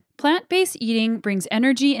Plant-based eating brings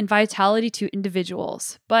energy and vitality to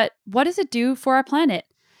individuals, but what does it do for our planet?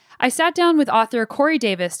 I sat down with author Cory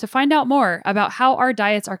to find out more about how our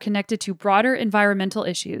diets are connected to broader environmental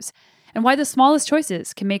issues and why the smallest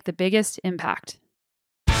choices can make the biggest impact.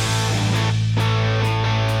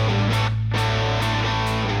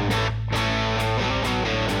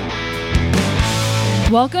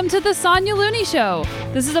 Welcome to the Sonia Looney Show.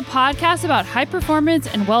 This is a podcast about high performance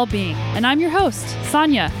and well-being, and I'm your host,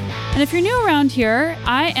 Sonia. And if you're new around here,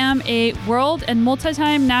 I am a world and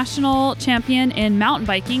multi-time national champion in mountain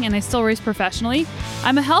biking, and I still race professionally.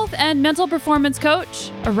 I'm a health and mental performance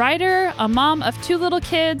coach, a writer, a mom of 2 little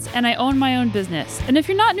kids, and I own my own business. And if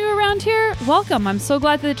you're not new around here, welcome. I'm so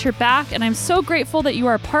glad that you're back, and I'm so grateful that you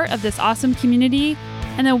are part of this awesome community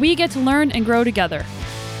and that we get to learn and grow together.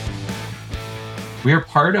 We are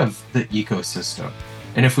part of the ecosystem,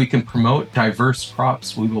 and if we can promote diverse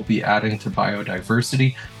crops, we will be adding to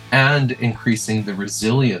biodiversity and increasing the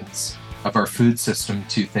resilience of our food system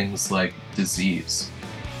to things like disease.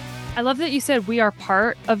 I love that you said we are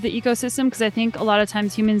part of the ecosystem, because I think a lot of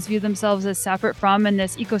times humans view themselves as separate from, and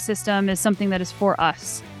this ecosystem is something that is for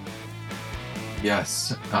us.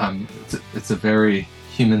 Yes, it's a very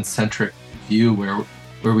human-centric view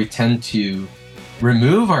where we tend to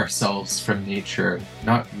remove ourselves from nature,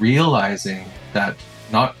 not realizing that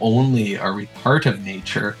not only are we part of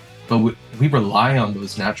nature, but we rely on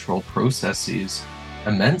those natural processes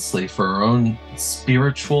immensely for our own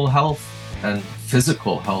spiritual health and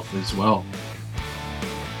physical health as well.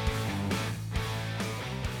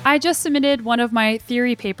 I just submitted one of my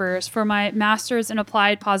theory papers for my Master's in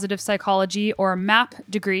Applied Positive Psychology, or MAP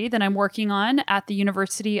degree, that I'm working on at the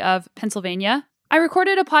University of Pennsylvania. I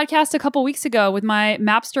recorded a podcast a couple weeks ago with my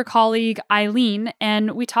Mapster colleague, Eileen,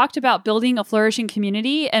 and we talked about building a flourishing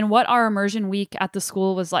community and what our immersion week at the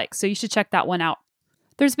school was like, so you should check that one out.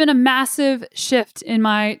 There's been a massive shift in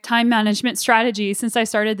my time management strategy since I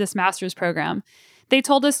started this master's program. They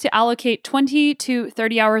told us to allocate 20 to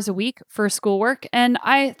 30 hours a week for schoolwork, and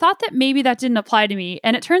I thought that maybe that didn't apply to me,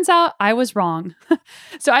 and it turns out I was wrong.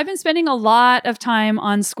 So I've been spending a lot of time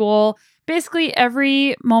on school. Basically,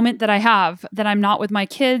 every moment that I have that I'm not with my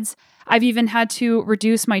kids. I've even had to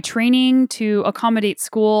reduce my training to accommodate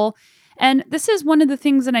school. And this is one of the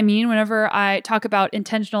things that I mean whenever I talk about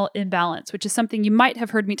intentional imbalance, which is something you might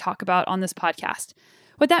have heard me talk about on this podcast.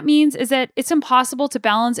 What that means is that it's impossible to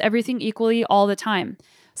balance everything equally all the time.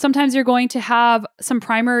 Sometimes you're going to have some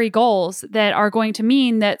primary goals that are going to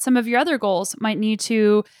mean that some of your other goals might need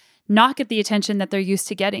to not get the attention that they're used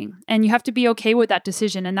to getting. And you have to be okay with that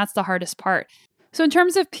decision, and that's the hardest part. So in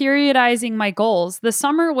terms of periodizing my goals, the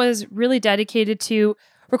summer was really dedicated to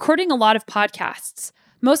recording a lot of podcasts.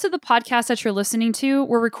 Most of the podcasts that you're listening to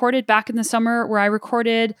were recorded back in the summer, where I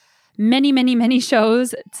recorded many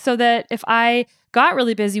shows, so that if I got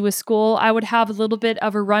really busy with school, I would have a little bit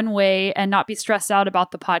of a runway and not be stressed out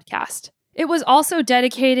about the podcast. It was also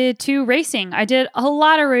dedicated to racing. I did a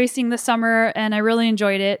lot of racing this summer, and I really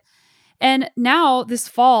enjoyed it. And now this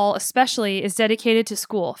fall especially is dedicated to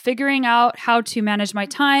school, figuring out how to manage my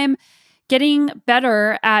time, getting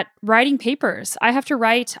better at writing papers. I have to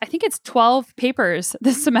write, I think it's 12 papers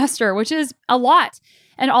this semester, which is a lot.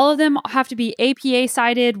 And all of them have to be APA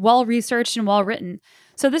cited, well-researched, and well-written.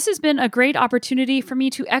 So this has been a great opportunity for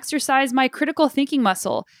me to exercise my critical thinking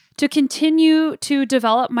muscle, to continue to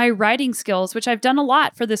develop my writing skills, which I've done a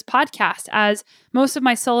lot for this podcast, as most of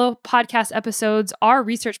my solo podcast episodes are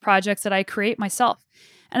research projects that I create myself.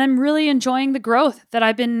 And I'm really enjoying the growth that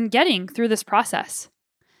I've been getting through this process.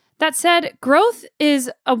 That said, growth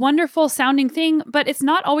is a wonderful sounding thing, but it's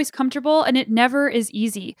not always comfortable, and it never is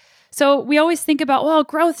easy. So we always think about, well,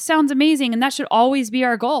 growth sounds amazing, and that should always be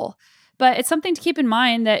our goal. But it's something to keep in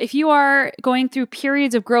mind that if you are going through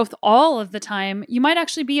periods of growth all of the time, you might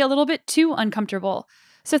actually be a little bit too uncomfortable.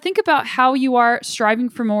 So think about how you are striving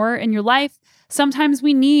for more in your life. Sometimes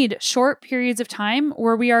we need short periods of time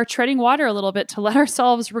where we are treading water a little bit to let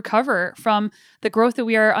ourselves recover from the growth that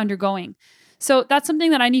we are undergoing. So that's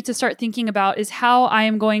something that I need to start thinking about, is how I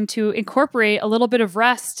am going to incorporate a little bit of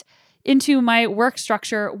rest into my work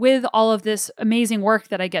structure with all of this amazing work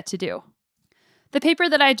that I get to do. The paper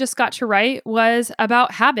that I just got to write was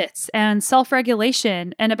about habits and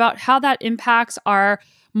self-regulation, and about how that impacts our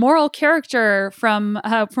moral character from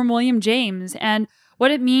William James, and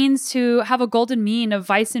what it means to have a golden mean of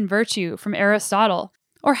vice and virtue from Aristotle,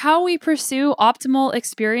 or how we pursue optimal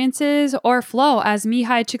experiences or flow, as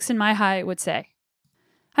Mihai Csikszentmihalyi would say.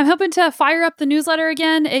 I'm hoping to fire up the newsletter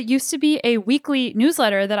again. It used to be a weekly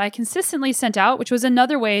newsletter that I consistently sent out, which was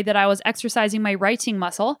another way that I was exercising my writing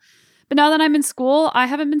muscle. But now that I'm in school, I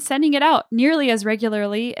haven't been sending it out nearly as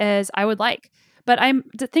regularly as I would like. But I'm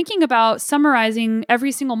thinking about summarizing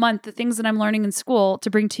every single month the things that I'm learning in school to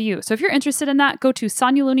bring to you. So if you're interested in that, go to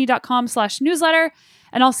sonyalooney.com/newsletter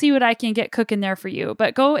and I'll see what I can get cooking there for you.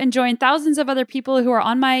 But go and join thousands of other people who are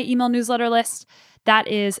on my email newsletter list. That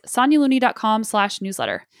is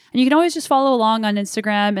sonyalooney.com/newsletter. And you can always just follow along on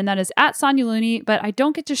Instagram, and that is @SonyaLooney. But I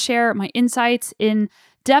don't get to share my insights in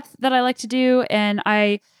depth that I like to do, and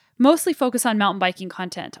I mostly focus on mountain biking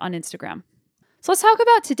content on Instagram. So let's talk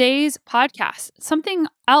about today's podcast. Something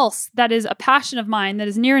else that is a passion of mine that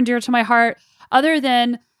is near and dear to my heart, other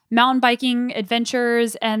than mountain biking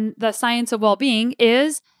adventures and the science of well-being,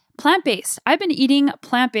 is plant-based. I've been eating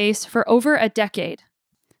plant-based for over a decade.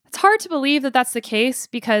 It's hard to believe that that's the case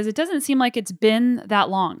because it doesn't seem like it's been that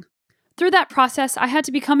long. Through that process, I had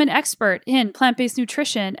to become an expert in plant-based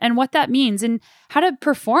nutrition and what that means and how to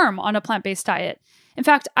perform on a plant-based diet. In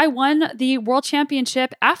fact, I won the world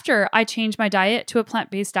championship after I changed my diet to a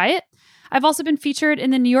plant-based diet. I've also been featured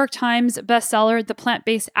in the New York Times bestseller, The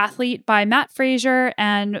Plant-Based Athlete by Matt Fraser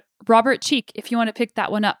and Robert Cheek, if you want to pick that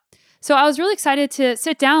one up. So I was really excited to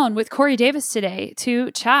sit down with Cory Davis today to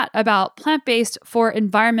chat about plant-based for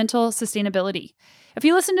environmental sustainability. If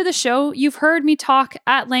you listen to the show, you've heard me talk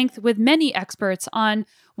at length with many experts on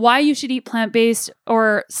why you should eat plant-based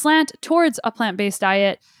or slant towards a plant-based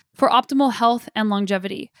diet for optimal health and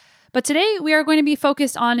longevity. But today we are going to be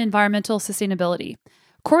focused on environmental sustainability.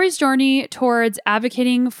 Cory's journey towards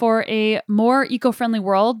advocating for a more eco-friendly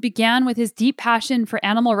world began with his deep passion for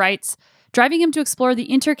animal rights, driving him to explore the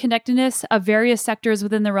interconnectedness of various sectors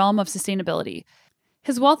within the realm of sustainability.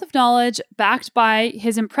 His wealth of knowledge, backed by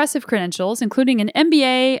his impressive credentials, including an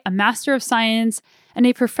MBA, a Master of Science, and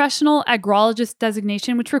a professional agrologist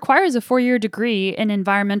designation, which requires a 4-year degree in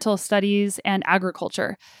environmental studies and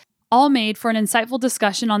agriculture, all made for an insightful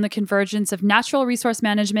discussion on the convergence of natural resource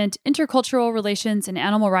management, intercultural relations, and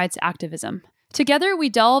animal rights activism. Together, we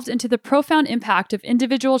delved into the profound impact of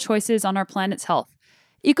individual choices on our planet's health.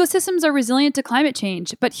 Ecosystems are resilient to climate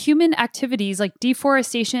change, but human activities like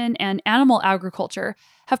deforestation and animal agriculture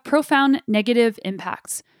have profound negative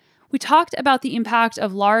impacts. We talked about the impact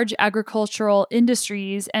of large agricultural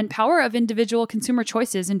industries and power of individual consumer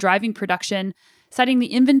choices in driving production, citing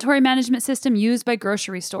the inventory management system used by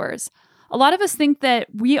grocery stores. A lot of us think that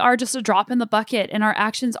we are just a drop in the bucket and our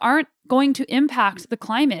actions aren't going to impact the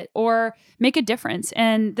climate or make a difference.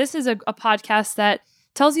 And this is a podcast that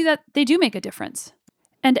tells you that they do make a difference.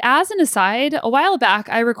 And as an aside, a while back,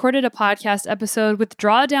 I recorded a podcast episode with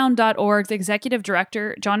Drawdown.org's executive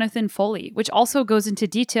director, Jonathan Foley, which also goes into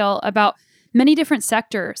detail about many different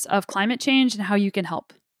sectors of climate change and how you can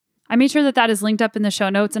help. I made sure that that is linked up in the show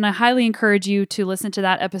notes, and I highly encourage you to listen to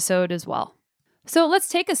that episode as well. So let's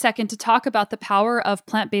take a second to talk about the power of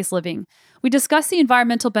plant-based living. We discuss the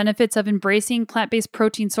environmental benefits of embracing plant-based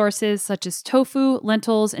protein sources such as tofu,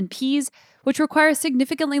 lentils, and peas, which require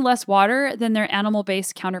significantly less water than their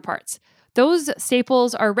animal-based counterparts. Those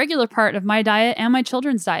staples are a regular part of my diet and my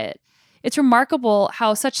children's diet. It's remarkable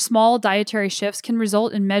how such small dietary shifts can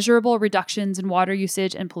result in measurable reductions in water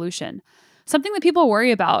usage and pollution. Something that people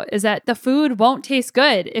worry about is that the food won't taste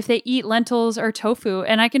good if they eat lentils or tofu,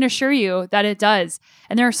 and I can assure you that it does.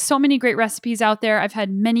 And there are so many great recipes out there. I've had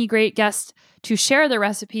many great guests to share their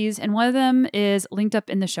recipes, and one of them is linked up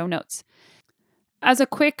in the show notes. As a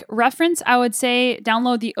quick reference, I would say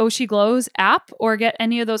download the Oshi Glows app or get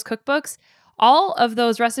any of those cookbooks. All of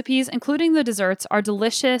those recipes, including the desserts, are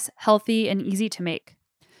delicious, healthy, and easy to make.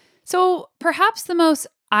 So perhaps the most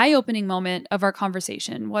eye-opening moment of our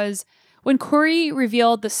conversation was when Cory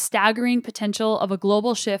revealed the staggering potential of a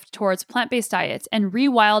global shift towards plant-based diets and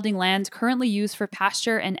rewilding lands currently used for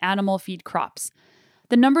pasture and animal feed crops.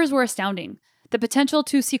 The numbers were astounding. The potential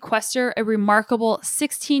to sequester a remarkable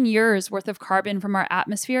 16 years worth of carbon from our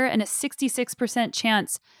atmosphere and a 66%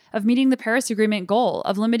 chance of meeting the Paris Agreement goal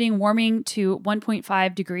of limiting warming to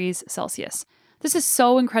 1.5 degrees Celsius. This is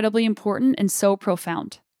so incredibly important and so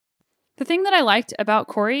profound. The thing that I liked about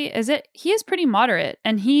Cory is that he is pretty moderate,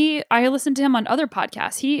 and I listened to him on other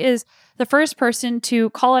podcasts. He is the first person to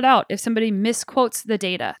call it out if somebody misquotes the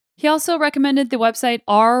data. He also recommended the website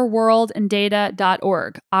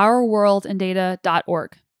ourworldanddata.org,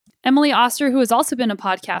 ourworldanddata.org. Emily Oster, who has also been a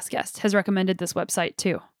podcast guest, has recommended this website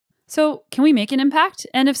too. So can we make an impact?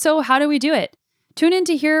 And if so, how do we do it? Tune in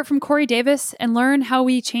to hear from Cory Davis and learn how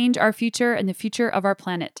we change our future and the future of our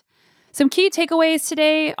planet. Some key takeaways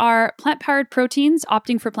today are plant-powered proteins,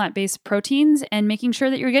 opting for plant-based proteins, and making sure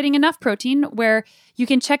that you're getting enough protein, where you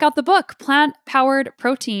can check out the book, Plant-Powered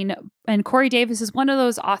Protein, and Cory Davis is one of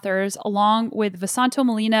those authors, along with Vasanto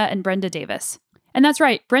Molina and Brenda Davis. And that's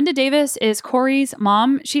right. Brenda Davis is Cory's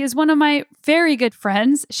mom. She is one of my very good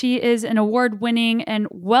friends. She is an award-winning and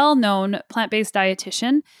well-known plant-based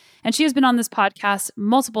dietitian. And she has been on this podcast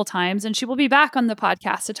multiple times, and she will be back on the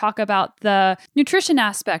podcast to talk about the nutrition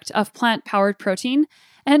aspect of plant-powered protein.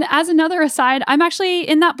 And as another aside, I'm actually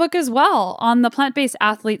in that book as well on the plant-based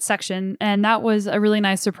athlete section, and that was a really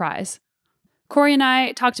nice surprise. Cory and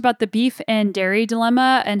I talked about the beef and dairy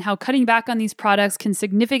dilemma and how cutting back on these products can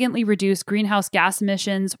significantly reduce greenhouse gas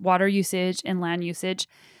emissions, water usage, and land usage.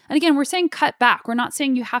 And again, we're saying cut back. We're not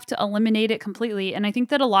saying you have to eliminate it completely. And I think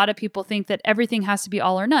that a lot of people think that everything has to be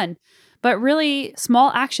all or none. But really,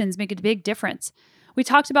 small actions make a big difference. We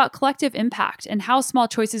talked about collective impact and how small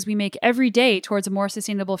choices we make every day towards a more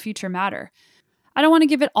sustainable future matter. I don't want to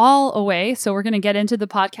give it all away, so we're going to get into the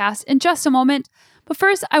podcast in just a moment. But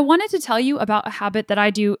first, I wanted to tell you about a habit that I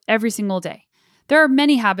do every single day. There are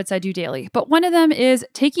many habits I do daily, but one of them is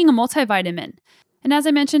taking a multivitamin. And as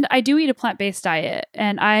I mentioned, I do eat a plant-based diet,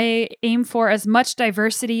 and I aim for as much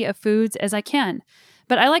diversity of foods as I can.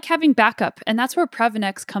 But I like having backup, and that's where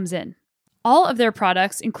Previnex comes in. All of their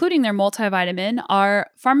products, including their multivitamin, are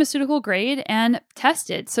pharmaceutical grade and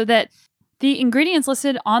tested so that the ingredients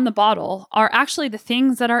listed on the bottle are actually the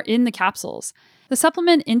things that are in the capsules. The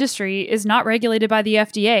supplement industry is not regulated by the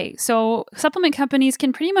FDA, so supplement companies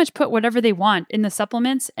can pretty much put whatever they want in the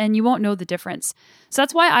supplements and you won't know the difference. So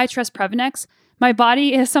that's why I trust Previnex. My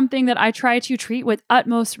body is something that I try to treat with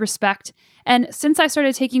utmost respect. And since I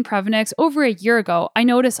started taking Previnex over a year ago, I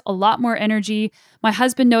notice a lot more energy. My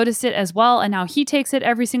husband noticed it as well, and now he takes it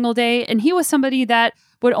every single day. And he was somebody that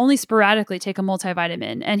would only sporadically take a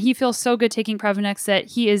multivitamin. And he feels so good taking Previnex that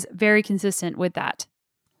he is very consistent with that.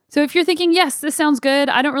 So if you're thinking, yes, this sounds good,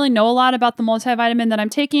 I don't really know a lot about the multivitamin that I'm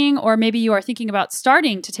taking, or maybe you are thinking about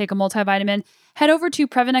starting to take a multivitamin, head over to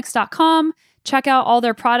Previnex.com, check out all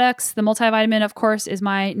their products. The multivitamin, of course, is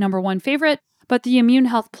my number one favorite, but the Immune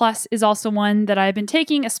Health Plus is also one that I've been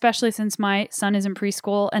taking, especially since my son is in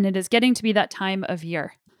preschool and it is getting to be that time of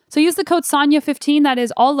year. So use the code SONYA15, that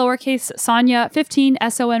is all lowercase SONYA15,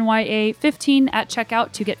 SONYA 15 at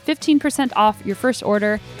checkout to get 15% off your first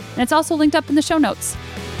order. And it's also linked up in the show notes.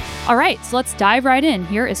 All right, so let's dive right in.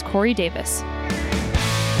 Here is Cory Davis.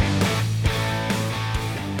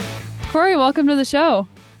 Cory, welcome to the show.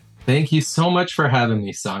 Thank you so much for having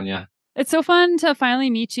me, Sonia. It's so fun to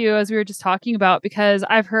finally meet you, as we were just talking about, because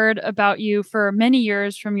I've heard about you for many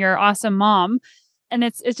years from your awesome mom. And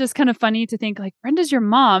it's just kind of funny to think like, Brenda's your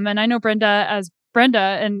mom. And I know Brenda as Brenda,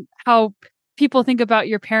 and how people think about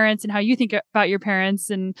your parents and how you think about your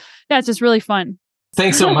parents. And yeah, it's just really fun.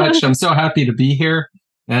 Thanks so much. I'm so happy to be here.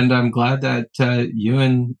 And I'm glad that you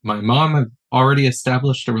and my mom have already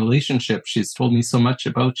established a relationship. She's told me so much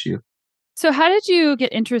about you. So how did you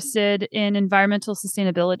get interested in environmental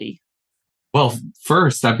sustainability? Well,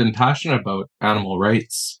 first, I've been passionate about animal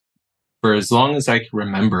rights for as long as I can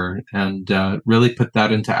remember, and really put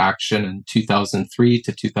that into action in 2003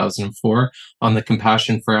 to 2004 on the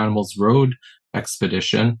Compassion for Animals Road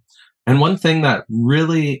expedition. And one thing that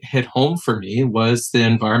really hit home for me was the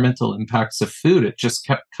environmental impacts of food. It just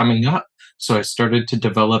kept coming up. So I started to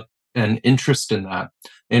develop an interest in that.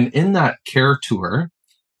 And in that care tour,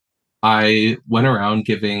 I went around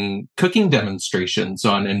giving cooking demonstrations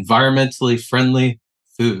on environmentally friendly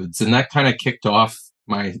foods. And that kind of kicked off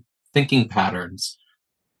my thinking patterns.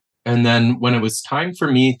 And then when it was time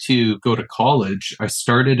for me to go to college, I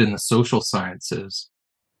started in the social sciences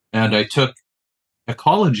and I took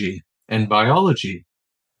ecology and biology.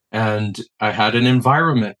 And I had an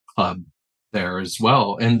environment club there as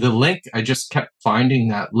well. And the link, I just kept finding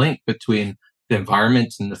that link between the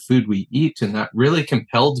environment and the food we eat. And that really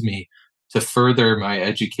compelled me to further my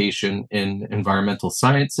education in environmental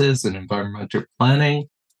sciences and environmental planning.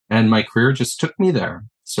 And my career just took me there.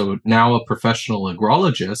 So now a professional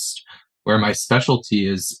agrologist, where my specialty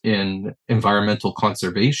is in environmental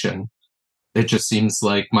conservation, it just seems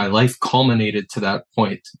like my life culminated to that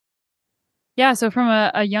point. Yeah, so from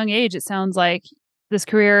a young age, it sounds like this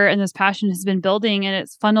career and this passion has been building, and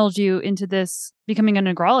it's funneled you into this becoming an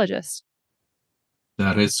agrologist.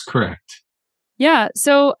 That is correct. Yeah,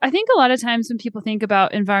 so I think a lot of times when people think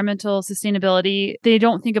about environmental sustainability, they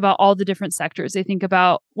don't think about all the different sectors. They think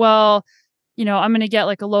about, well, I'm going to get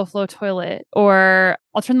like a low flow toilet, or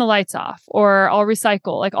I'll turn the lights off, or I'll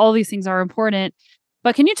recycle. Like all these things are important.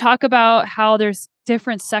 But can you talk about how there's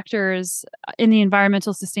different sectors in the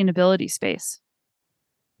environmental sustainability space?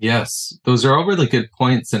 Yes, those are all really good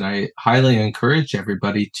points. And I highly encourage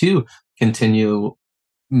everybody to continue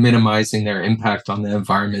minimizing their impact on the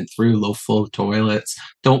environment through low flow toilets.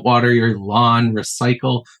 Don't water your lawn,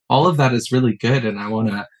 recycle. All of that is really good. And I want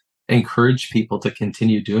to encourage people to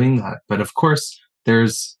continue doing that. But of course,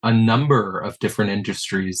 there's a number of different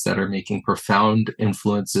industries that are making profound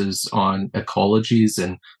influences on ecologies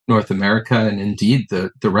in North America and indeed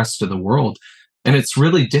the rest of the world. And it's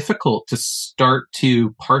really difficult to start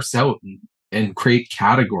to parse out and create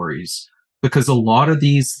categories because a lot of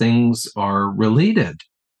these things are related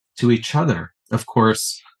to each other. Of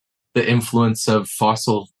course, the influence of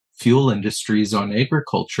fossil fuel industries on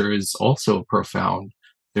agriculture is also profound.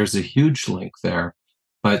 There's a huge link there.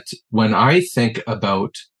 But when I think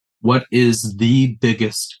about what is the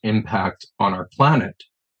biggest impact on our planet,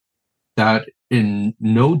 that in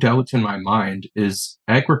no doubt in my mind is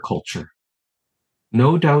agriculture.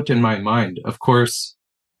 No doubt in my mind. Of course,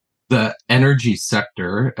 the energy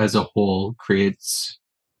sector as a whole creates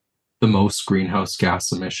the most greenhouse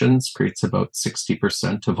gas emissions, creates about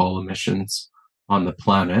 60% of all emissions on the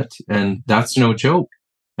planet. And that's no joke.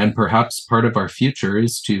 And perhaps part of our future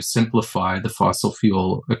is to simplify the fossil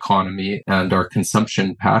fuel economy and our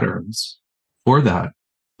consumption patterns for that.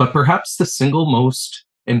 But perhaps the single most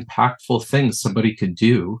impactful thing somebody could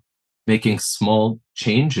do, making small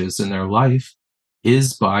changes in their life,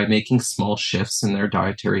 is by making small shifts in their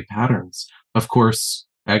dietary patterns. Of course,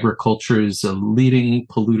 agriculture is a leading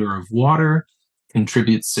polluter of water,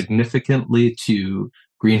 contributes significantly to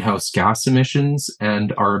greenhouse gas emissions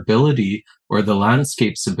and our ability, or the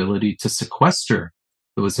landscape's ability, to sequester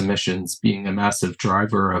those emissions being a massive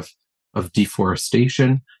driver of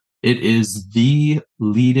deforestation. It is the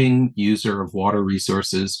leading user of water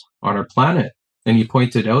resources on our planet. And you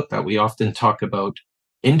pointed out that we often talk about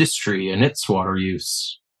industry and its water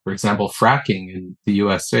use. For example, fracking in the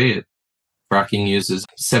USA, fracking uses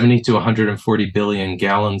 70 to 140 billion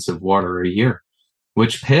gallons of water a year,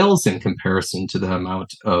 which pales in comparison to the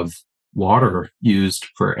amount of water used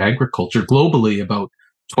for agriculture. Globally, about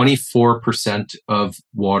 24% of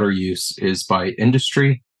water use is by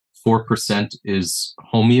industry, 4% is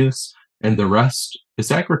home use, and the rest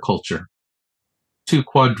is agriculture. 2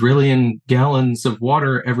 quadrillion gallons of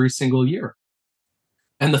water every single year.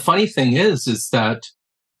 And the funny thing is that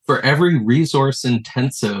for every resource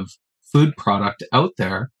intensive food product out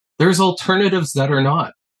there, there's alternatives that are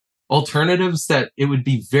not. Alternatives that it would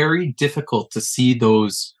be very difficult to see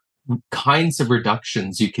those kinds of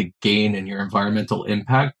reductions you could gain in your environmental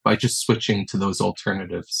impact by just switching to those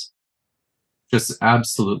alternatives. Just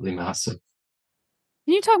absolutely massive.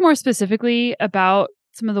 Can you talk more specifically about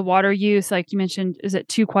some of the water use? Like you mentioned, is it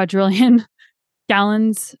 2 quadrillion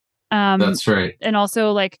gallons? That's right. And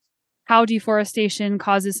also like how deforestation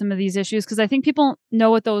causes some of these issues? Because I think people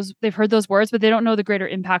know they've heard those words, but they don't know the greater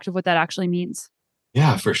impact of what that actually means.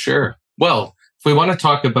 Yeah, for sure. Well, if we want to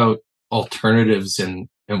talk about alternatives in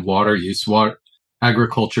water use,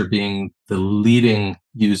 agriculture being the leading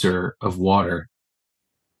user of water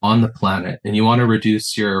on the planet, and you want to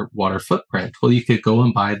reduce your water footprint, well, you could go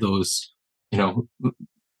and buy those,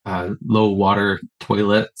 low water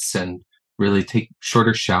toilets and really take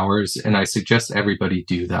shorter showers. And I suggest everybody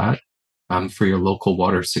do that for your local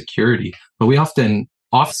water security. But we often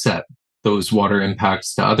offset those water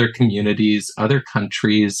impacts to other communities, other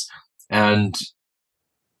countries, and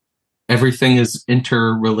everything is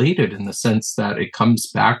interrelated in the sense that it comes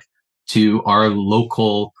back to our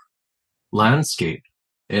local landscape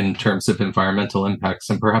in terms of environmental impacts.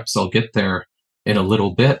 And perhaps I'll get there in a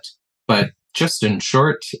little bit. But just in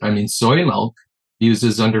short, soy milk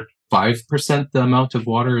uses under 5% the amount of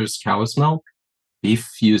water as cow's milk.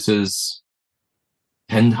 Beef uses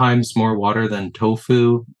 10 times more water than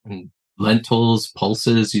tofu, and lentils,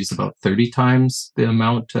 pulses use about 30 times the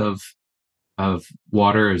amount of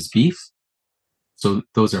water as beef. So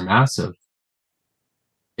those are massive.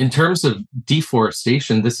 In terms of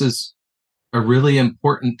deforestation, this is a really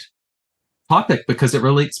important topic because it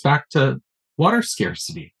relates back to water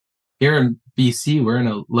scarcity. Here in BC, we're in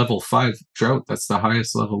a level 5 drought. That's the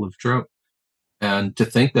highest level of drought. And to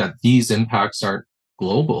think that these impacts aren't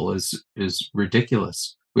global is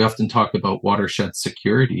ridiculous. We often talk about watershed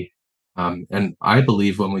security. And I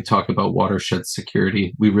believe when we talk about watershed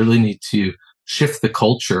security, we really need to shift the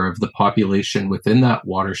culture of the population within that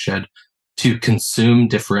watershed to consume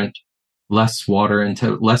different, less water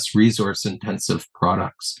into less resource intensive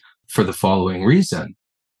products for the following reason.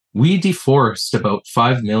 We deforest about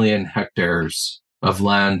 5 million hectares of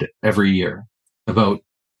land every year. About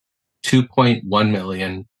 2.1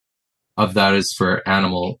 million of that is for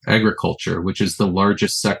animal agriculture, which is the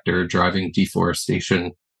largest sector driving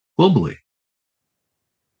deforestation globally.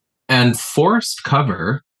 And forest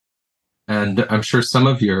cover, and I'm sure some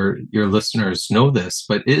of your listeners know this,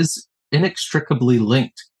 but is inextricably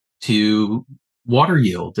linked to water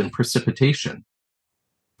yield and precipitation.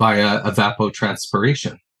 via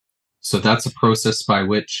evapotranspiration. So that's a process by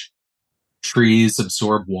which trees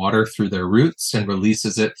absorb water through their roots and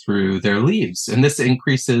releases it through their leaves. And this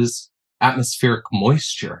increases atmospheric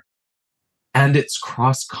moisture and it's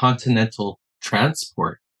cross-continental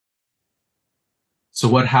transport. So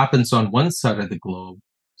what happens on one side of the globe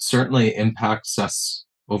certainly impacts us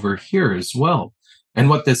over here as well. And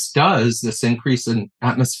what this does, this increase in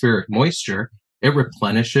atmospheric moisture, it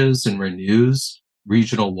replenishes and renews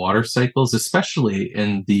regional water cycles, especially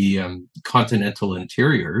in the continental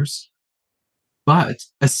interiors, but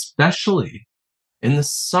especially in the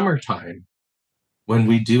summertime when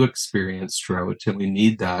we do experience drought and we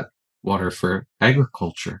need that water for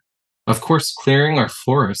agriculture. Of course, clearing our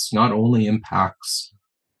forests not only impacts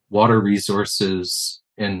water resources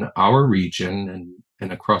in our region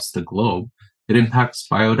and across the globe, it impacts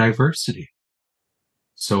biodiversity.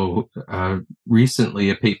 So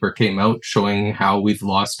recently a paper came out showing how we've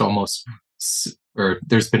lost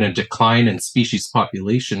there's been a decline in species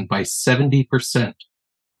population by 70%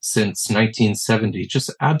 since 1970,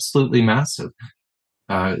 just absolutely massive.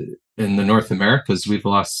 In the North Americas, we've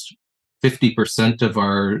lost 50%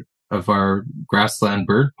 of our grassland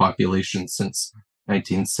bird population since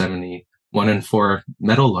 1970, 1 in 4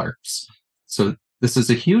 meadowlarks. So this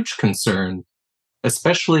is a huge concern,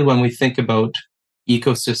 especially when we think about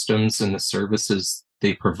ecosystems and the services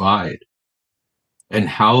they provide and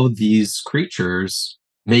how these creatures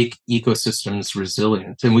make ecosystems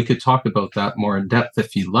resilient. And we could talk about that more in depth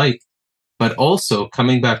if you like, but also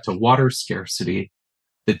coming back to water scarcity,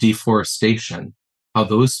 the deforestation, how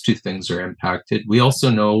those two things are impacted. We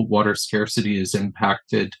also know water scarcity is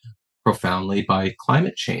impacted profoundly by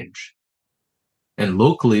climate change. And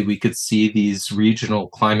locally, we could see these regional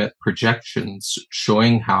climate projections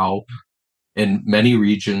showing how in many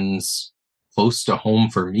regions close to home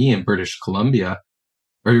for me in British Columbia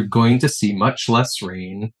are going to see much less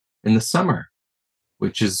rain in the summer,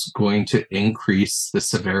 which is going to increase the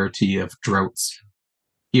severity of droughts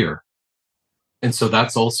here. And so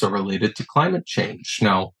that's also related to climate change.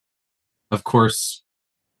 Now, of course,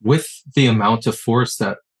 with the amount of forest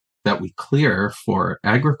that we clear for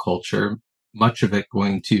agriculture, much of it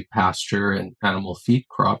going to pasture and animal feed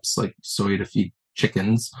crops like soy to feed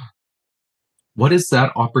chickens, what is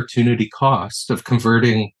that opportunity cost of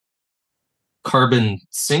converting carbon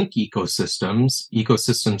sink ecosystems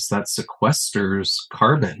that sequesters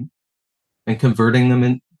carbon, and converting them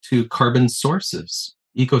into carbon sources,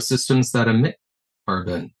 ecosystems that emit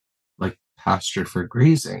carbon, like pasture for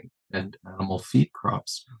grazing and animal feed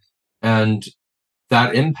crops? And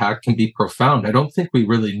that impact can be profound. I don't think we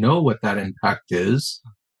really know what that impact is,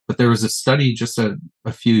 but there was a study just a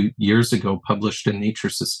few years ago published in Nature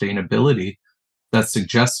Sustainability that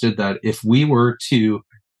suggested that if we were to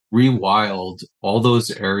rewild all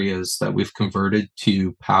those areas that we've converted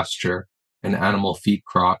to pasture and animal feed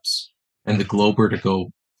crops, and the globe were to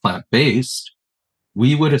go plant-based,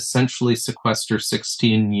 we would essentially sequester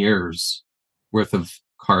 16 years worth of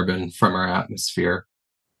carbon from our atmosphere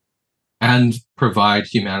and provide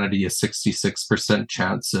humanity a 66%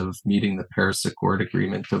 chance of meeting the Paris Accord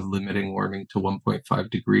agreement of limiting warming to 1.5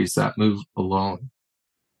 degrees, that move alone.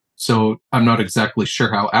 So I'm not exactly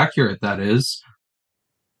sure how accurate that is,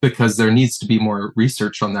 because there needs to be more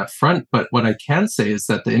research on that front. But what I can say is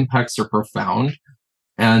that the impacts are profound,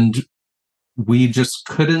 and we just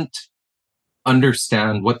couldn't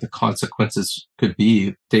understand what the consequences could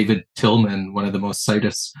be. David Tillman, one of the most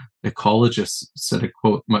cited ecologists, said a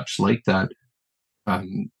quote much like that.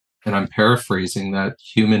 And I'm paraphrasing, that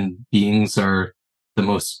human beings are the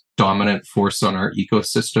most dominant force on our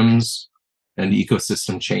ecosystems and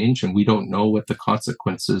ecosystem change, and we don't know what the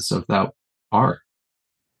consequences of that are.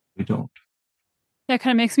 We don't. That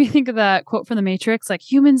kind of makes me think of that quote from The Matrix, like,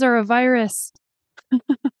 humans are a virus.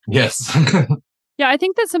 Yes. Yeah, I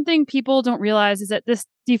think that something people don't realize is that this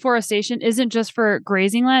deforestation isn't just for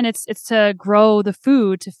grazing land. It's to grow the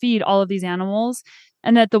food to feed all of these animals,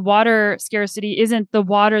 and that the water scarcity isn't the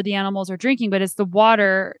water the animals are drinking, but it's the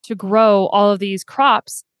water to grow all of these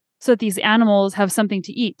crops so that these animals have something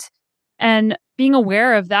to eat. And being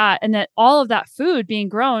aware of that, and that all of that food being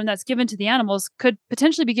grown that's given to the animals could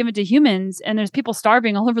potentially be given to humans, and there's people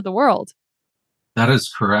starving all over the world. That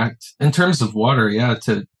is correct. In terms of water, yeah,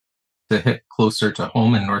 to hit closer to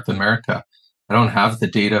home in North America, I don't have the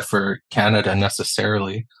data for Canada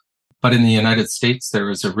necessarily, but in the United States, there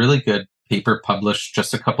was a really good paper published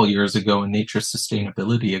just a couple years ago in Nature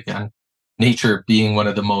Sustainability again. Nature being one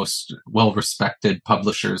of the most well-respected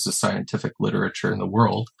publishers of scientific literature in the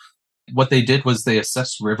world. What they did was they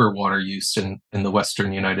assessed river water use in the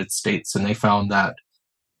Western United States, and they found that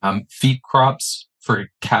feed crops for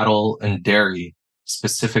cattle and dairy,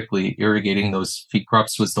 specifically irrigating those feed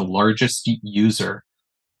crops, was the largest user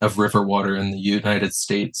of river water in the United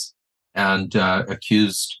States, and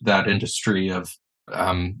accused that industry of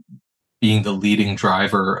being the leading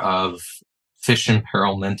driver of fish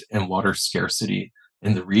imperilment and water scarcity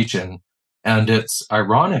in the region. And it's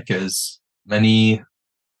ironic as many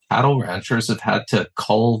cattle ranchers have had to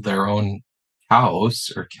cull their own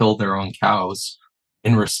cows or kill their own cows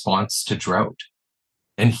in response to drought.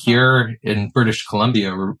 And here in British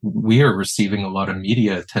Columbia, we are receiving a lot of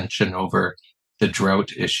media attention over the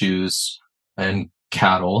drought issues and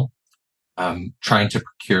cattle, trying to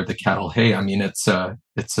procure the cattle hay. I mean, it's a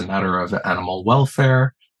matter of animal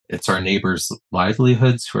welfare. It's our neighbors'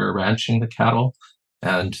 livelihoods who are ranching the cattle,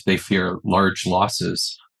 and they fear large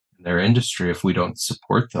losses in their industry if we don't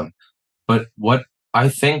support them. But what I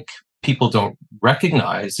think people don't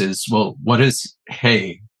recognize is, well, what is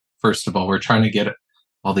hay? First of all, we're trying to get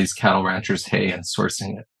all these cattle ranchers hay and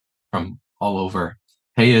sourcing it from all over.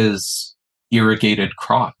 Hay is irrigated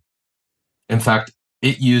crop. In fact,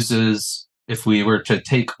 it uses, if we were to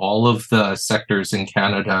take all of the sectors in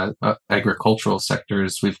Canada, agricultural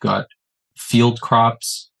sectors, we've got field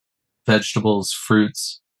crops, vegetables,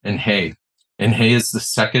 fruits, and hay. And hay is the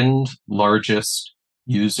second largest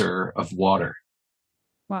user of water.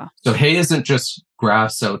 Wow. So hay isn't just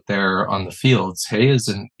grass out there on the fields. Hay is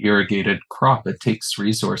an irrigated crop. It takes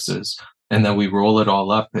resources, and then we roll it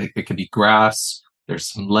all up. It could be grass. There's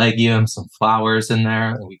some legumes, some flowers in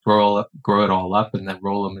there, and we grow it all up and then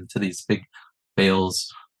roll them into these big bales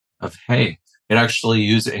of hay. It actually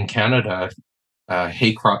in Canada,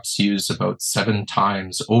 hay crops use about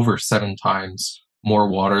over seven times more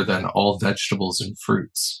water than all vegetables and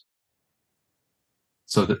fruits.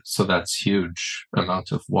 So that's huge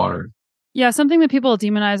amount of water. Yeah, something that people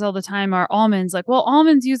demonize all the time are almonds. Like, well,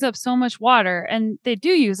 almonds use up so much water, and they do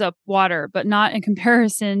use up water, but not in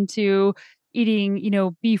comparison to eating,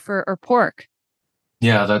 beef or pork.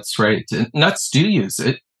 Yeah, that's right. Nuts do use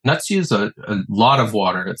it. Nuts use a lot of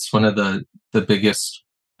water. It's one of the biggest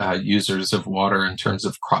users of water in terms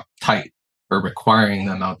of crop type, or requiring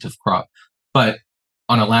the amount of crop. But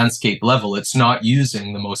on a landscape level, it's not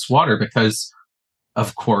using the most water because,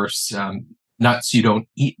 of course, nuts you don't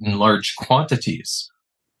eat in large quantities.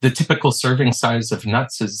 The typical serving size of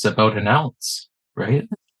nuts is about an ounce, right?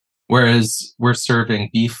 Whereas we're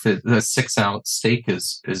serving beef, the 6-ounce steak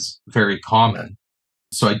is very common.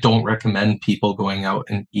 So I don't recommend people going out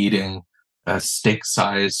and eating a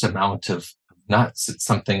steak-sized amount of nuts. It's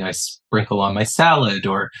something I sprinkle on my salad,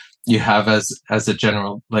 or you have as a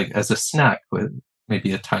general, like as a snack with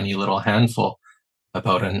maybe a tiny little handful,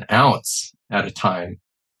 about an ounce at a time.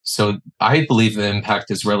 So I believe the impact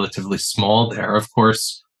is relatively small there. Of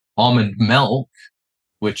course, almond milk,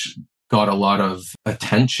 which got a lot of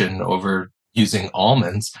attention over using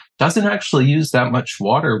almonds, doesn't actually use that much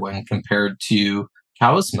water when compared to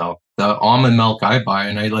cow's milk. The almond milk I buy,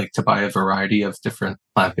 and I like to buy a variety of different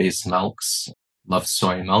plant-based milks, love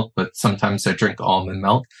soy milk, but sometimes I drink almond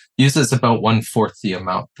milk, uses about 1/4 the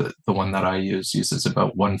amount. The one that I use uses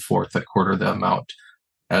about 1/4, a quarter the amount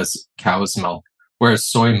as cow's milk, whereas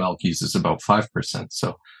soy milk uses about 5%.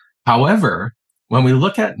 So, however, when we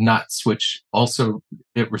look at nuts, which also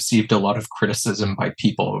it received a lot of criticism by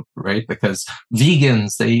people, right? Because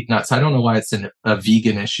vegans, they eat nuts. I don't know why it's a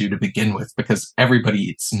vegan issue to begin with, because everybody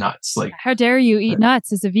eats nuts. Like, how dare you eat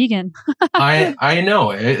nuts as a vegan? I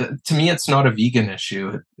know. To me, it's not a vegan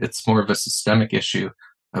issue. It's more of a systemic issue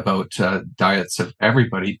about diets of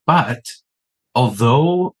everybody. But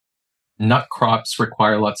although nut crops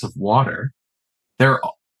require lots of water, they're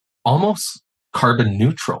almost carbon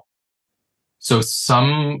neutral. So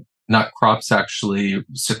some nut crops actually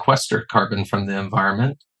sequester carbon from the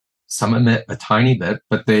environment. Some emit a tiny bit,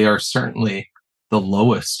 but they are certainly the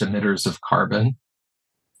lowest emitters of carbon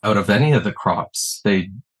out of any of the crops.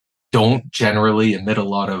 They don't generally emit a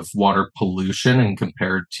lot of water pollution in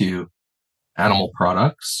compared to animal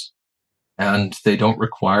products, and they don't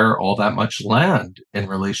require all that much land in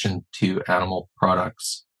relation to animal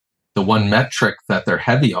products. The one metric that they're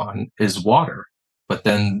heavy on is water, but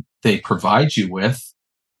then they provide you with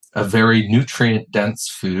a very nutrient-dense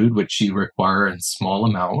food, which you require in small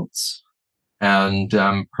amounts, and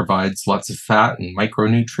provides lots of fat and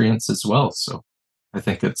micronutrients as well. So I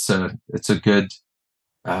think it's a good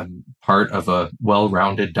part of a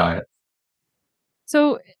well-rounded diet.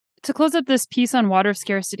 So to close up this piece on water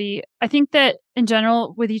scarcity, I think that in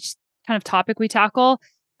general, with each kind of topic we tackle,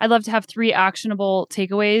 I'd love to have 3 actionable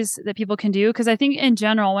takeaways that people can do. Because I think in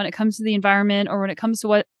general, when it comes to the environment or when it comes to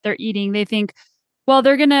what they're eating, they think, well,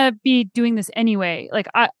 they're going to be doing this anyway. Like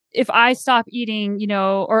if I stop eating,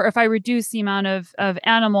 or if I reduce the amount of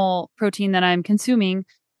animal protein that I'm consuming,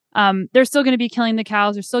 they're still going to be killing the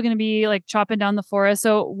cows. They're still going to be like chopping down the forest.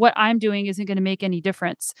 So what I'm doing isn't going to make any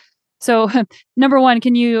difference. So number one,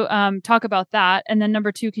 can you talk about that? And then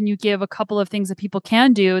number two, can you give a couple of things that people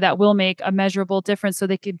can do that will make a measurable difference so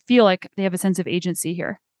they can feel like they have a sense of agency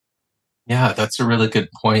here? Yeah, that's a really good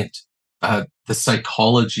point. The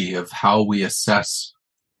psychology of how we assess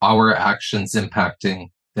our actions impacting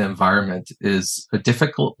the environment is a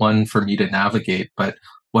difficult one for me to navigate. But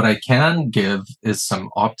what I can give is some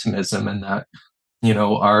optimism in that,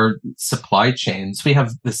 our supply chains, we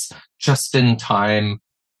have this just in time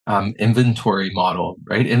inventory model,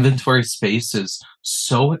 right? Inventory space is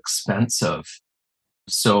so expensive.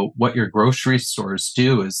 So what your grocery stores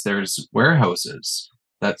do is there's warehouses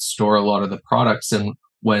that store a lot of the products. And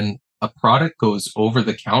when a product goes over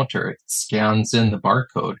the counter, it scans in the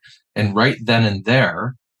barcode. And right then and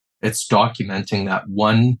there, it's documenting that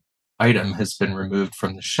one item has been removed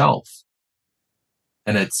from the shelf.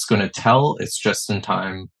 And it's going to tell its just in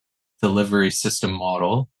time delivery system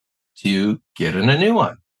model to get in a new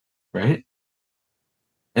one, right?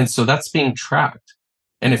 And so that's being tracked.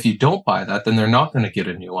 And if you don't buy that, then they're not going to get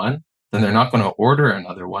a new one. Then they're not going to order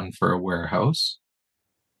another one for a warehouse.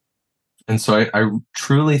 And so I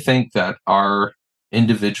truly think that our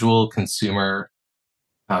individual consumer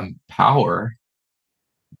power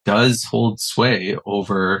does hold sway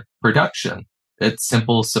over production. It's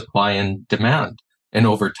simple supply and demand. And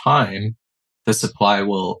over time, the supply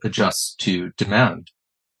will adjust to demand.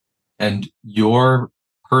 And your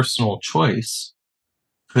personal choice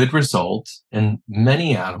could result in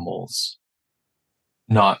many animals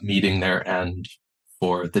not meeting their end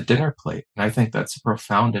for the dinner plate. And I think that's a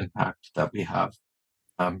profound impact that we have,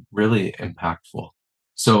 really impactful.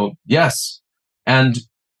 So, yes. And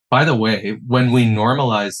by the way, when we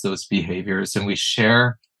normalize those behaviors and we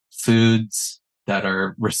share foods that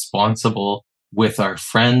are responsible with our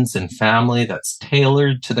friends and family, that's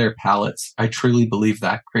tailored to their palates, I truly believe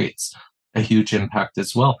that creates a huge impact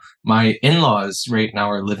as well. My in-laws right now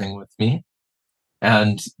are living with me,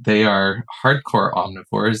 and they are hardcore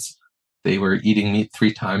omnivores. They were eating meat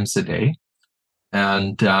 3 times a day.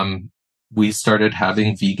 And we started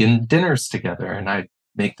having vegan dinners together, and I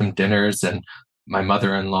make them dinners. And my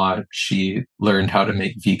mother-in-law, she learned how to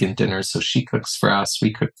make vegan dinners. So she cooks for us.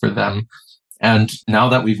 We cook for them. And now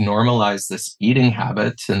that we've normalized this eating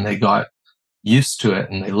habit and they got used to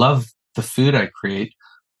it and they love the food I create,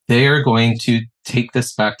 they are going to take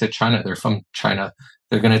this back to China. They're from China.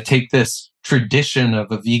 They're going to take this tradition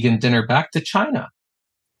of a vegan dinner back to China.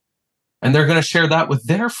 And they're going to share that with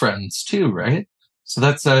their friends too, right? So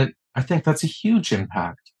I think that's a huge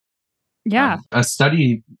impact. Yeah. A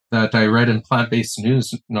study that I read in Plant-Based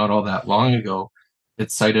News not all that long ago,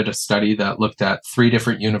 it cited a study that looked at 3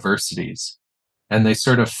 different universities, and they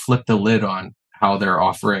sort of flipped the lid on how they're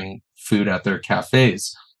offering food at their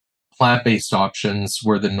cafes. Plant-based options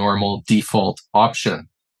were the normal default option.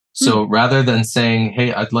 So rather than saying,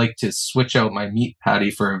 hey, I'd like to switch out my meat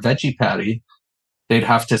patty for a veggie patty, they'd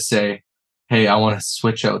have to say, hey, I want to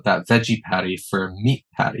switch out that veggie patty for a meat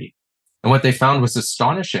patty. And what they found was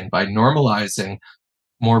astonishing. By normalizing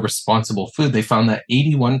more responsible food, they found that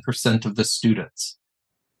 81% of the students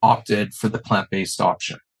opted for the plant-based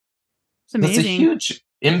option. It's amazing. That's a huge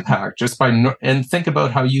impact just by, and think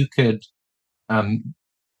about how you could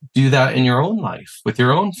do that in your own life with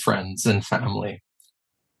your own friends and family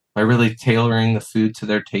by really tailoring the food to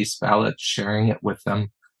their taste palette, sharing it with them.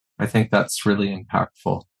 I think that's really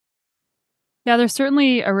impactful. Yeah, there's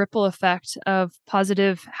certainly a ripple effect of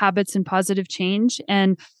positive habits and positive change.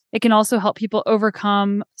 And it can also help people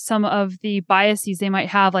overcome some of the biases they might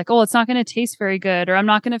have, like, oh, it's not going to taste very good, or I'm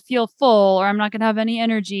not going to feel full, or I'm not going to have any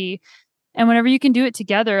energy. And whenever you can do it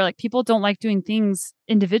together, like people don't like doing things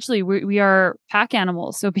individually. We are pack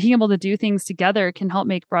animals. So being able to do things together can help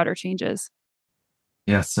make broader changes.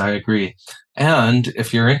 Yes, I agree. And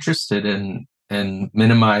if you're interested in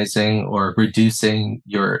minimizing or reducing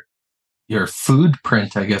your food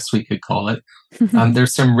print, I guess we could call it,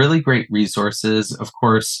 there's some really great resources. Of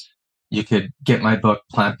course, you could get my book,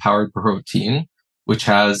 Plant Powered Protein, which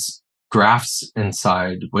has graphs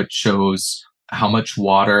inside, which shows how much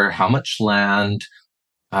water, how much land,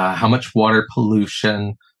 how much water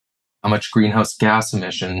pollution, how much greenhouse gas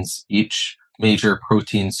emissions each major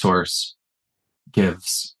protein source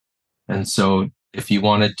gives. And so if you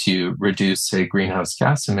wanted to reduce, say, greenhouse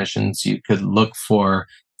gas emissions, you could look for,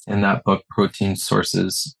 in that book, protein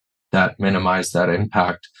sources that minimize that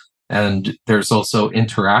impact. And there's also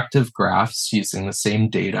interactive graphs using the same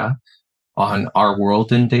data on our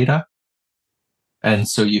world in data. And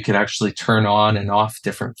so you could actually turn on and off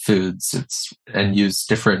different foods and use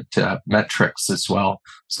different metrics as well.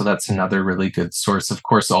 So that's another really good source. Of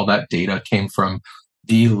course, all that data came from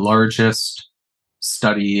the largest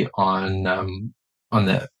study on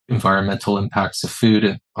the environmental impacts of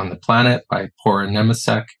food on the planet by Poor and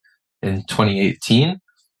Nemesek in 2018,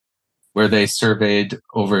 where they surveyed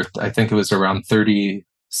over, I think it was around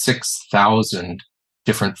 36,000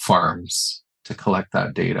 different farms to collect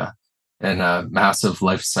that data and a massive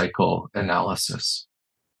life cycle analysis.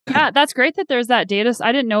 Yeah, that's great that there's that data.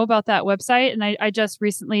 I didn't know about that website. And I just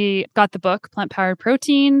recently got the book, Plant Powered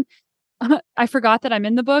Protein. I forgot that I'm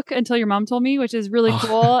in the book until your mom told me, which is really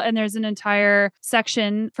cool. And there's an entire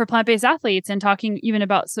section for plant-based athletes and talking even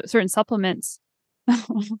about certain supplements.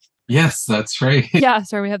 Yes, that's right. Yeah,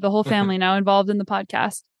 sorry, we have the whole family now involved in the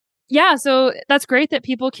podcast. Yeah, so that's great that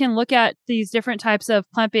people can look at these different types of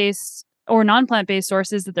plant-based or non-plant-based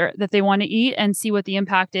sources that they want to eat and see what the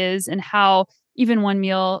impact is and how even one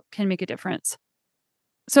meal can make a difference.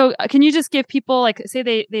 So can you just give people, like, say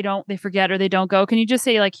they forget or they don't go, can you just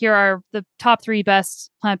say, like, here are the top 3 best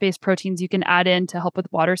plant-based proteins you can add in to help with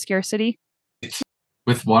water scarcity?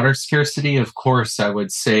 With water scarcity, of course, I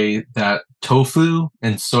would say that tofu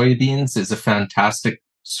and soybeans is a fantastic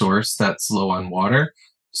source that's low on water.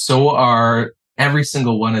 So are every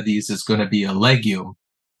single one of these is going to be a legume.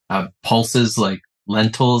 Pulses like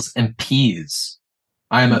lentils and peas.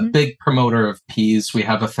 I am a big promoter of peas. We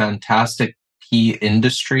have a fantastic pea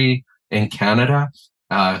industry in Canada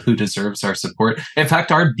who deserves our support. In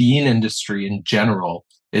fact, our bean industry in general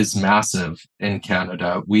is massive in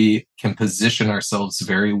Canada. We can position ourselves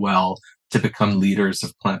very well to become leaders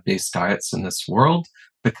of plant-based diets in this world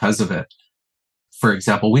because of it. For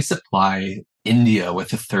example, we supply India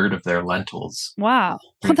with a third of their lentils. Wow.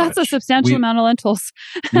 Well, that's a substantial amount of lentils.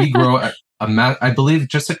 We grow I believe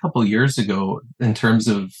just a couple of years ago, in terms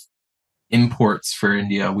of imports for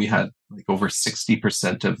India, we had like over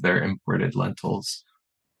 60% of their imported lentils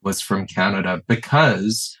was from Canada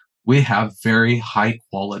because we have very high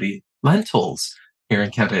quality lentils here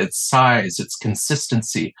in Canada. Its size, its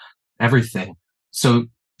consistency, everything. So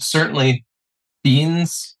certainly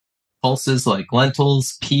beans, pulses like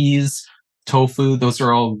lentils, peas, tofu, those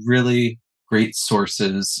are all really great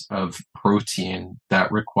sources of protein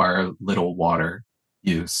that require little water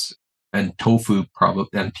use. And tofu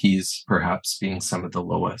probably and peas perhaps being some of the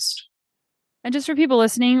lowest. And just for people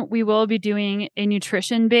listening, we will be doing a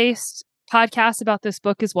nutrition-based podcast about this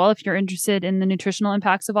book as well, if you're interested in the nutritional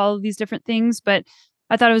impacts of all of these different things. But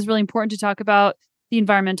I thought it was really important to talk about the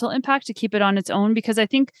environmental impact, to keep it on its own, because I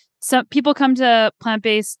think some people come to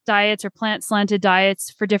plant-based diets or plant-slanted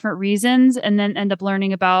diets for different reasons and then end up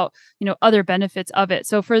learning about, other benefits of it.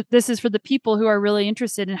 So this is for the people who are really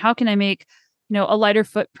interested in how can I make, a lighter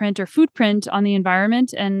footprint or footprint on the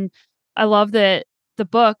environment. And I love that the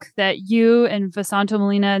book that you and Vasanto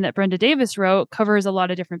Molina and that Brenda Davis wrote covers a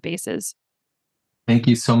lot of different bases. Thank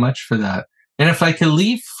you so much for that. And if I could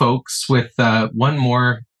leave folks with one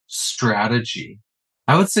more strategy,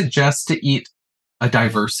 I would suggest to eat a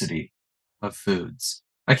diversity of foods.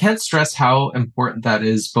 I can't stress how important that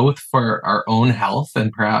is, both for our own health,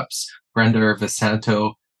 and perhaps Brenda or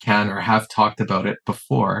Vasanto can or have talked about it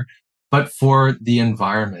before, but for the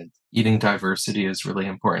environment. Eating diversity is really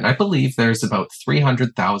important. I believe there's about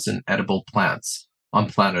 300,000 edible plants on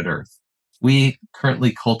planet Earth. We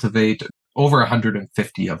currently cultivate over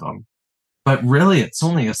 150 of them. But really, it's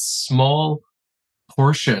only a small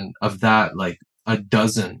portion of that, like a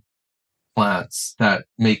dozen plants that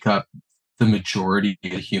make up the majority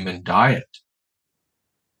of the human diet.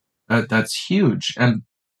 That's huge. And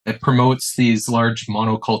it promotes these large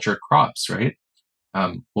monoculture crops, right?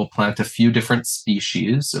 We'll plant a few different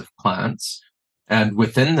species of plants. And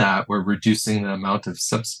within that, we're reducing the amount of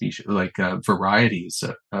subspecies, like varieties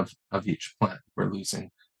of each plant. We're losing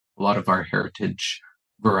a lot of our heritage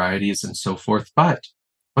varieties and so forth. But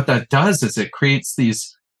what that does is it creates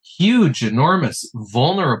these huge, enormous,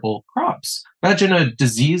 vulnerable crops. Imagine a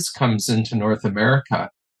disease comes into North America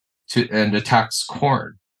and attacks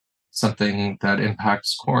corn, something that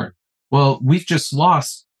impacts corn. Well, we've just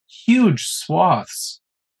lost huge swaths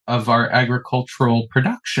of our agricultural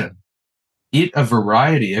production. Eat a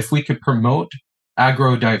variety. If we could promote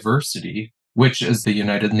agrodiversity, which, as the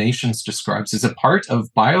United Nations describes, is a part of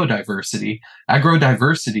biodiversity,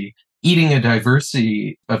 agrodiversity, eating a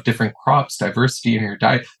diversity of different crops, diversity in your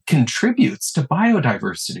diet, contributes to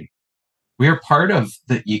biodiversity. We are part of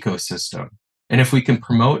the ecosystem. And if we can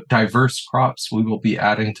promote diverse crops, we will be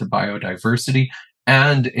adding to biodiversity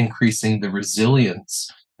and increasing the resilience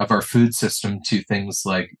of our food system to things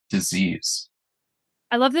like disease.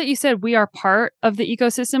 I love that you said we are part of the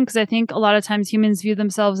ecosystem because I think a lot of times humans view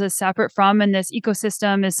themselves as separate from, and this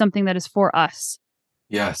ecosystem is something that is for us.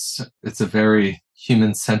 Yes, it's a very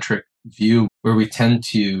human centric view where we tend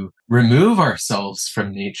to remove ourselves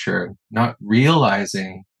from nature, not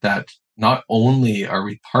realizing that not only are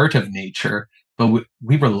we part of nature, but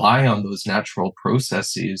we rely on those natural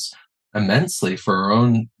processes immensely for our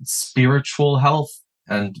own spiritual health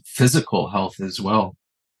and physical health as well.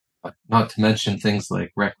 Not to mention things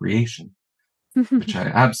like recreation, which I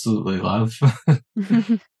absolutely love.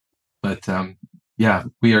 But yeah,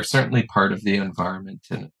 we are certainly part of the environment,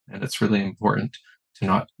 and it's really important to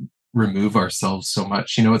not remove ourselves so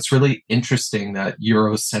much. It's really interesting that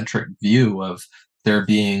Eurocentric view of there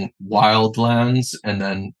being wild lands and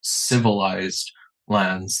then civilized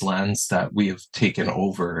lands that we have taken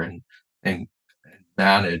over and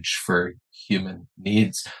manage for human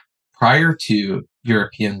needs. Prior to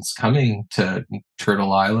Europeans coming to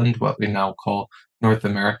Turtle Island, what we now call North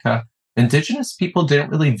America, Indigenous people didn't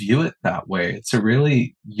really view it that way. It's a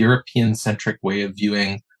really European centric way of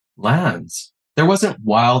viewing lands. There wasn't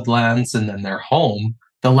wild lands and then their home.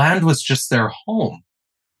 The land was just their home.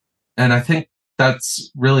 And I think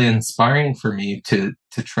that's really inspiring for me to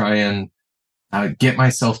try and get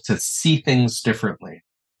myself to see things differently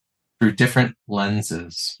through different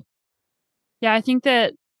lenses. Yeah, I think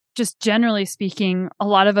that just generally speaking, a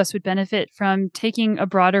lot of us would benefit from taking a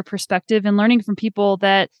broader perspective and learning from people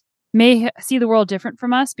that may see the world different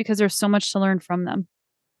from us because there's so much to learn from them.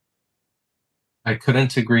 I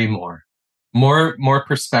couldn't agree more. More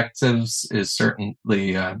perspectives is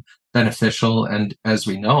certainly beneficial, and as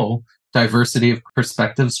we know, diversity of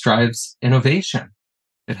perspectives drives innovation.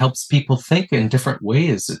 It helps people think in different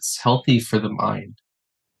ways. It's healthy for the mind.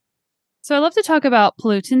 So I love to talk about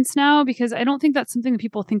pollutants now because I don't think that's something that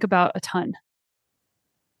people think about a ton.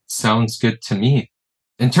 Sounds good to me.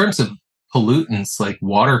 In terms of pollutants, like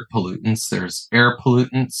water pollutants, there's air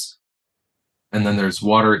pollutants, and then there's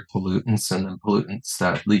water pollutants, and then pollutants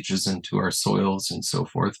that leaches into our soils and so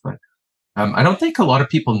forth. But I don't think a lot of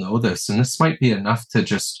people know this, and this might be enough to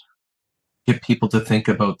just get people to think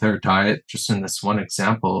about their diet. Just in this one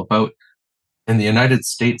example, in the United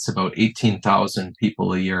States, about 18,000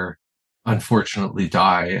 people a year unfortunately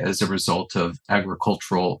die as a result of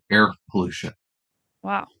agricultural air pollution.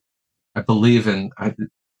 Wow. I believe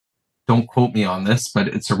don't quote me on this, but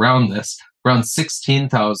it's around this. Around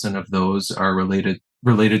 16,000 of those are related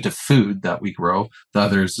to food that we grow. The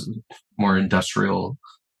others more industrial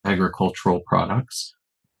agricultural products,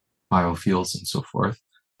 biofuels and so forth.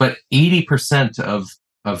 But 80%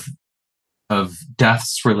 of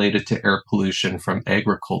deaths related to air pollution from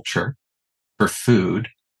agriculture for food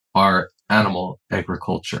are animal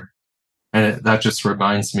agriculture. And that just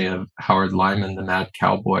reminds me of Howard Lyman, the Mad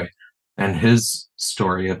Cowboy, and his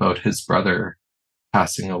story about his brother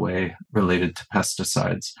passing away related to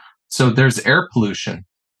pesticides. So there's air pollution,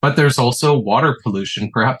 but there's also water pollution,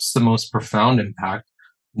 perhaps the most profound impact.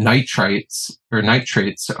 Nitrates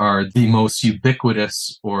are the most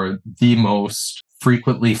ubiquitous or the most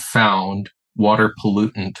frequently found water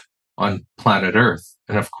pollutant on planet Earth.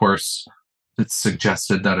 And of course, it's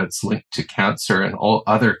suggested that it's linked to cancer and all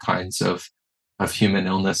other kinds of human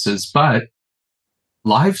illnesses, but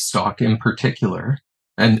livestock in particular,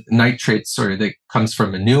 and nitrates, they comes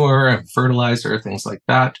from manure and fertilizer, things like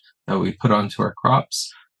that we put onto our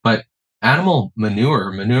crops. But animal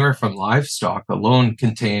manure from livestock alone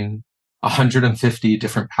contain 150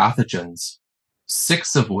 different pathogens,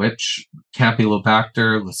 6 of which,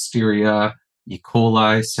 Campylobacter, Listeria, E.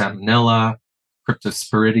 coli, Salmonella,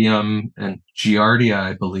 Cryptosporidium, and Giardia,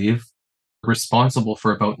 I believe, responsible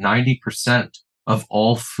for about 90% of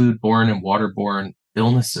all foodborne and waterborne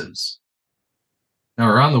illnesses. Now,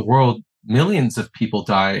 around the world, millions of people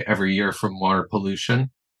die every year from water pollution,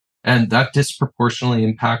 and that disproportionately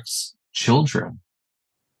impacts children.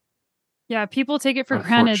 Yeah, people take it for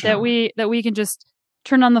granted that we can just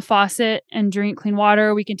turn on the faucet and drink clean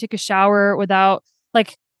water. We can take a shower without,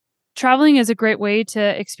 traveling is a great way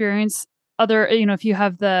to experience other, if you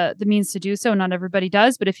have the means to do so. Not everybody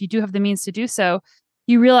does, but if you do have the means to do so,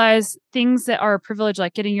 you realize things that are a privilege,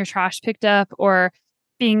 like getting your trash picked up or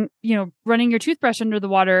being, running your toothbrush under the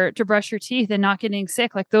water to brush your teeth and not getting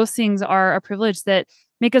sick. Like those things are a privilege that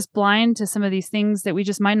make us blind to some of these things that we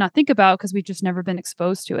just might not think about because we've just never been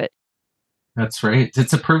exposed to it. That's right.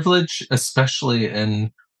 It's a privilege, especially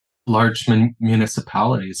in large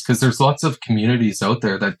municipalities, because there's lots of communities out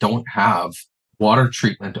there that don't have water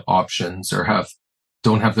treatment options or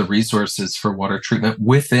don't have the resources for water treatment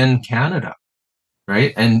within Canada,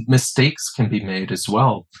 right? And mistakes can be made as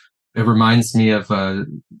well. It reminds me of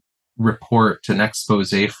report, an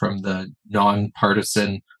expose from the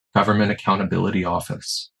Nonpartisan Government Accountability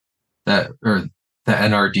Office, or the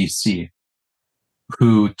NRDC,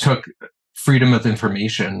 who took freedom of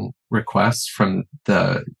information requests from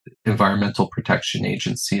the Environmental Protection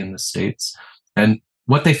Agency in the States. And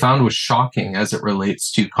what they found was shocking as it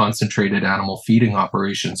relates to concentrated animal feeding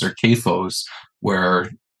operations, or CAFOs,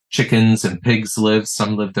 where chickens and pigs live.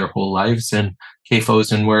 Some live their whole lives in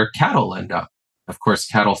CAFOs, and where cattle end up. Of course,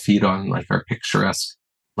 cattle feed on like our picturesque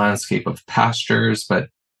landscape of pastures, but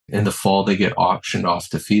in the fall, they get auctioned off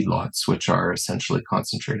to feedlots, which are essentially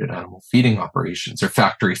concentrated animal feeding operations or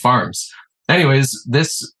factory farms. Anyways,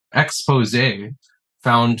 this expose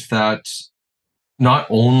found that not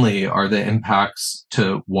only are the impacts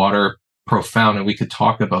to water profound, and we could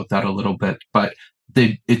talk about that a little bit, but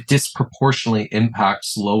it disproportionately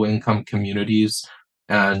impacts low-income communities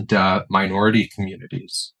and minority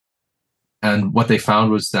communities. And what they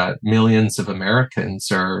found was that millions of Americans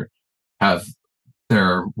have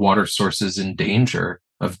their water sources in danger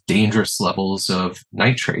of dangerous levels of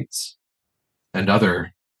nitrates and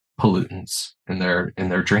other pollutants in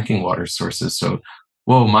their drinking water sources. So,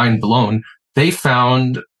 whoa, mind blown. They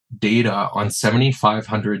found data on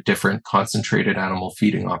 7,500 different concentrated animal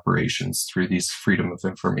feeding operations through these freedom of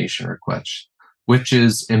information requests, which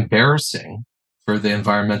is embarrassing for the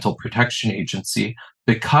Environmental Protection Agency,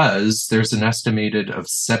 because there's an estimated of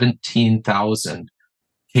 17,000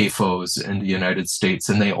 CAFOs in the United States,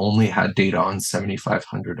 and they only had data on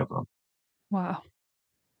 7,500 of them. Wow.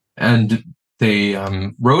 And they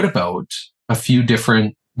wrote about a few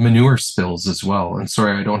different manure spills as well. And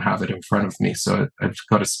sorry, I don't have it in front of me, so I've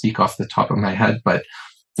got to speak off the top of my head. But,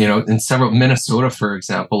 Minnesota, for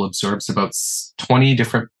example, absorbs about 20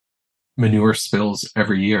 different manure spills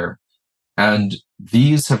every year. And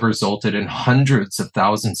these have resulted in hundreds of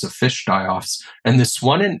thousands of fish die-offs. And this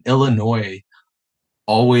one in Illinois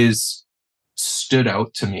always stood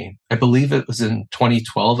out to me. I believe it was in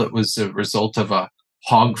 2012. It was a result of a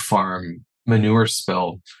hog farm manure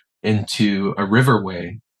spill into a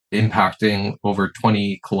riverway, impacting over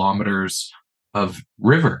 20 kilometers of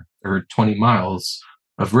river, or 20 miles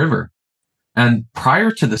of river. And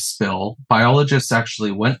prior to the spill, biologists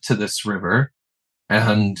actually went to this river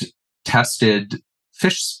and tested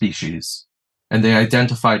fish species, and they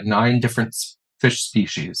identified 9 different fish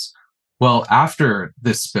species. Well, after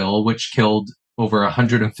this spill, which killed over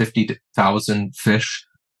 150,000 fish,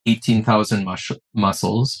 18,000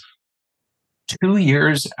 mussels, 2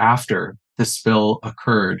 years after the spill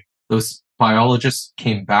occurred, those biologists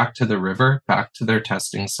came back to the river, back to their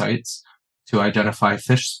testing sites to identify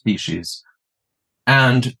fish species.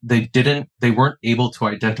 And they weren't able to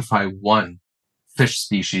identify one fish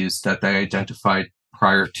species that they identified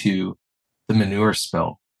prior to the manure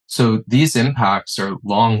spill. So these impacts are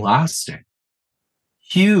long lasting,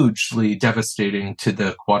 hugely devastating to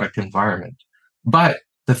the aquatic environment. But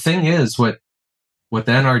the thing is, what the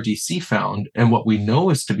NRDC found, and what we know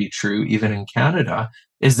is to be true even in Canada,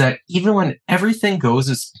 is that even when everything goes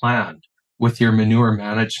as planned with your manure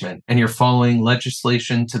management and you're following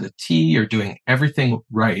legislation to the T, you're doing everything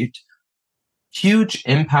right, huge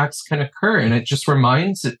impacts can occur. And it just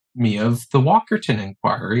reminds me of the Walkerton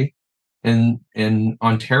inquiry in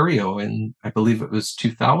Ontario in, I believe it was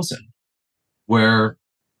 2000, where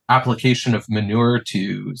application of manure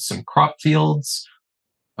to some crop fields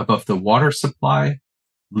above the water supply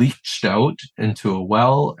leached out into a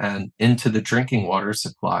well and into the drinking water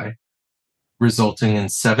supply, resulting in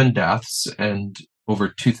 7 deaths and over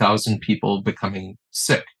 2,000 people becoming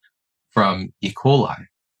sick from E. coli.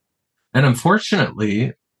 And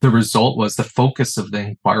unfortunately, the result was the focus of the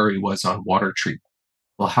inquiry was on water treatment.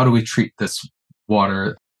 Well, how do we treat this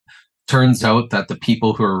water? Turns out that the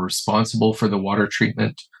people who are responsible for the water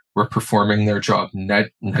treatment were performing their job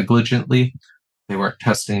negligently. They weren't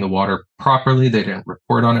testing the water properly. They didn't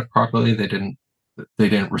report on it properly. They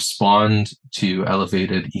didn't respond to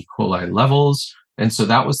elevated E. coli levels. And so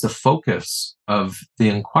that was the focus of the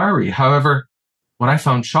inquiry. However, what I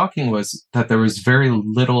found shocking was that there was very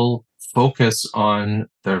little focus on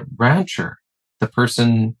the rancher, the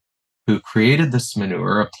person who created this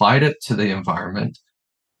manure, applied it to the environment,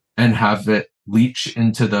 and have it leach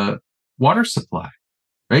into the water supply,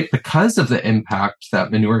 right? Because of the impact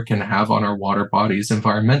that manure can have on our water bodies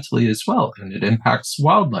environmentally as well. And it impacts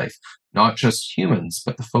wildlife, not just humans,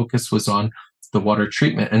 but the focus was on the water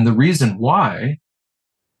treatment. And the reason why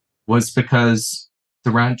was because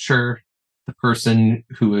the rancher, the person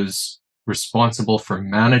who is responsible for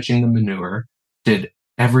managing the manure, did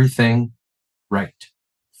everything right,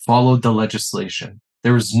 followed the legislation.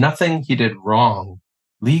 There was nothing he did wrong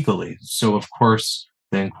legally. So, of course,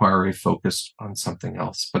 the inquiry focused on something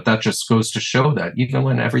else. But that just goes to show that even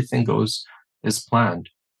when everything goes as planned,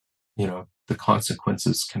 the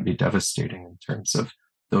consequences can be devastating in terms of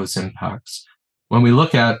those impacts. When we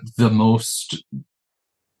look at the most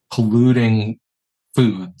polluting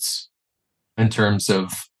foods in terms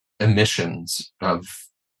of emissions of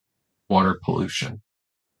water pollution,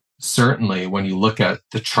 certainly when you look at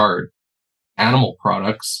the chart, animal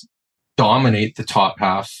products dominate the top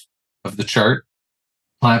half of the chart.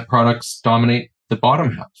 Plant products dominate the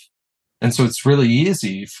bottom half. And so it's really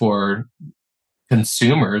easy for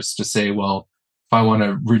consumers to say, well, if I want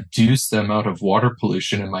to reduce the amount of water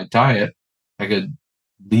pollution in my diet, I could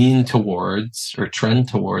lean towards or trend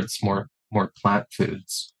towards more plant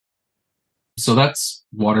foods. So that's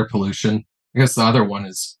water pollution. I guess the other one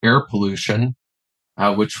is air pollution,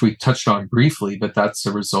 which we touched on briefly, but that's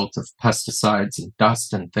a result of pesticides and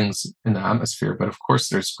dust and things in the atmosphere. But of course,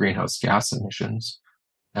 there's greenhouse gas emissions.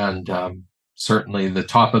 And certainly the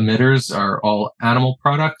top emitters are all animal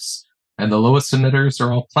products, and the lowest emitters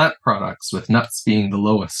are all plant products, with nuts being the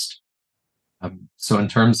lowest. So in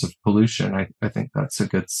terms of pollution, I think that's a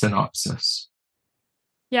good synopsis.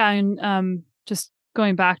 Yeah, and just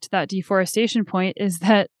going back to that deforestation point, is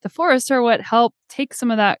that the forests are what help take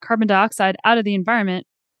some of that carbon dioxide out of the environment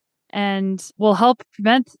and will help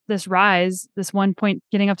prevent this rise,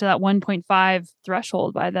 getting up to that 1.5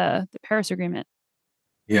 threshold by the Paris Agreement.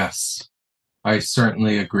 Yes, I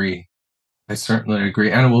certainly agree. And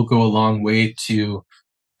it will go a long way to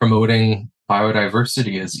promoting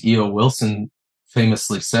biodiversity, as E.O. Wilson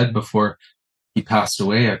famously said before he passed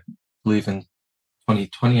away, I believe in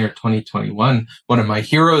 2020 or 2021. One of my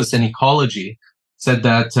heroes in ecology said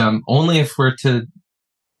that only if we're to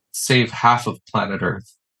save half of planet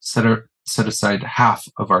Earth, set aside half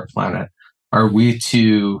of our planet, are we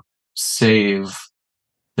to save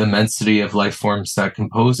the immensity of life forms that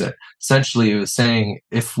compose it. Essentially, it was saying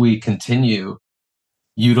if we continue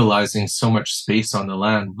utilizing so much space on the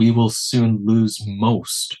land, we will soon lose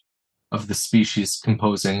most of the species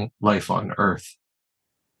composing life on Earth,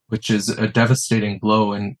 which is a devastating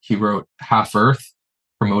blow. And he wrote Half Earth,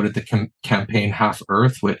 promoted the campaign Half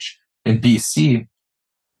Earth, which in BC,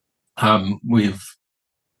 we've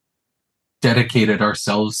dedicated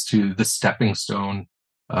ourselves to the stepping stone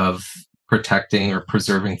of protecting or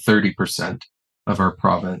preserving 30% of our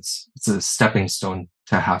province. It's a stepping stone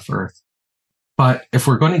to Half Earth. But if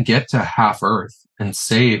we're going to get to Half Earth and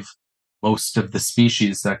save most of the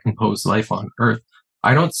species that compose life on Earth,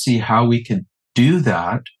 I don't see how we can do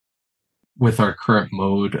that with our current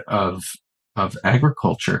mode of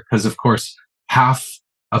agriculture. Because of course, half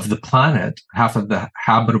of the planet, half of the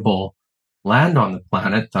habitable land on the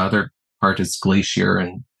planet, the other part is glacier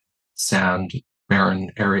and sand,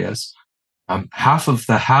 barren areas. Half of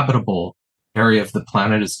the habitable area of the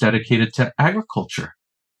planet is dedicated to agriculture.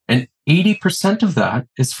 And 80% of that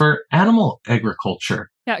is for animal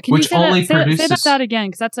agriculture. Yeah, can you say that again?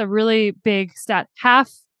 Because that's a really big stat.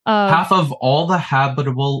 Half of all the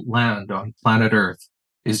habitable land on planet Earth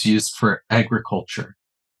is used for agriculture.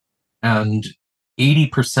 And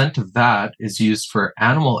 80% of that is used for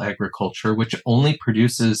animal agriculture, which only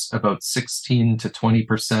produces about 16 to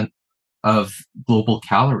 20% of global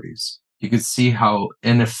calories. You can see how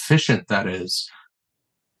inefficient that is.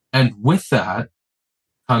 And with that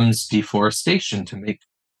comes deforestation to make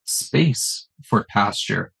space for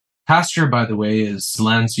pasture. Pasture, by the way, is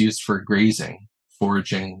lands used for grazing,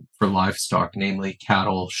 foraging for livestock, namely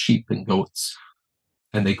cattle, sheep, and goats.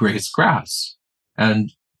 And they graze grass.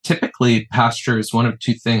 And typically, pasture is one of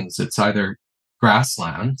two things. It's either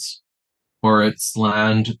grasslands or it's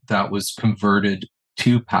land that was converted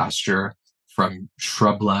to pasture from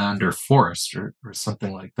shrubland or forest or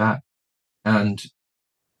something like that. And,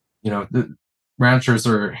 the ranchers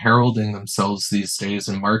are heralding themselves these days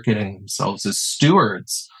and marketing themselves as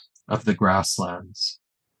stewards of the grasslands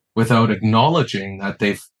without acknowledging that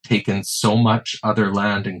they've taken so much other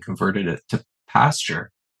land and converted it to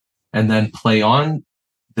pasture, and then play on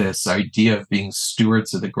this idea of being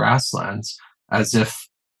stewards of the grasslands as if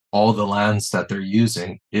all the lands that they're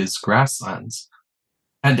using is grasslands.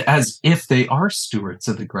 And as if they are stewards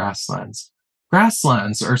of the grasslands.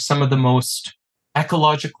 Grasslands are some of the most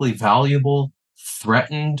ecologically valuable,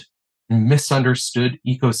 threatened, misunderstood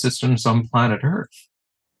ecosystems on planet Earth.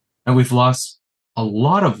 And we've lost a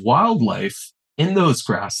lot of wildlife in those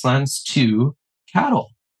grasslands to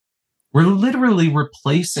cattle. We're literally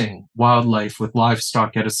replacing wildlife with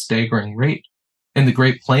livestock at a staggering rate. In the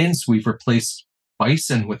Great Plains, we've replaced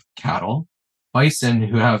bison with cattle, bison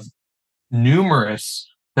who have numerous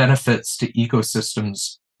benefits to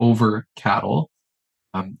ecosystems over cattle.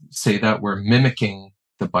 Say that we're mimicking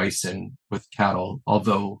the bison with cattle,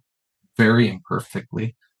 although very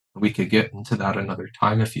imperfectly. We could get into that another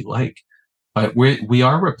time if you like. But we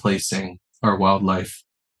are replacing our wildlife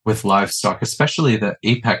with livestock, especially the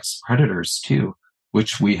apex predators too,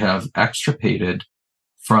 which we have extirpated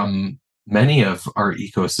from many of our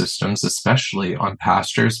ecosystems, especially on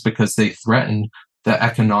pastures, because they threaten the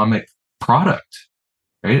economic product,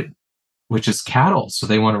 right? Which is cattle. So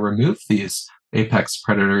they want to remove these apex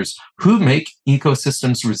predators who make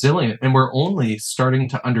ecosystems resilient. And we're only starting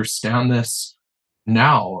to understand this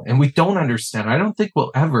now. And we don't understand. I don't think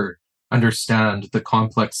we'll ever understand the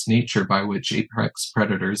complex nature by which apex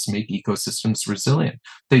predators make ecosystems resilient.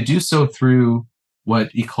 They do so through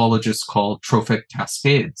what ecologists call trophic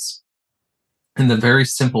cascades. And the very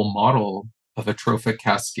simple model of a trophic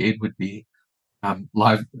cascade would be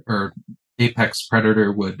live or apex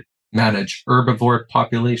predator would manage herbivore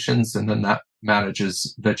populations, and then that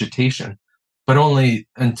manages vegetation. But only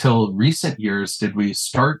until recent years did we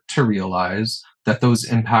start to realize that those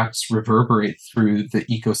impacts reverberate through the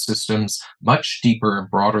ecosystems much deeper and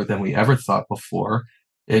broader than we ever thought before.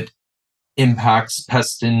 It impacts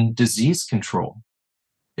pest and disease control.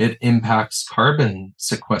 It impacts carbon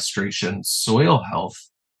sequestration, soil health,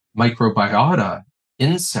 microbiota,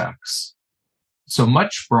 insects. So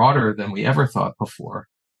much broader than we ever thought before.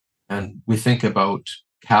 And we think about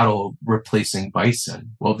cattle replacing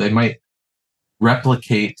bison. Well, they might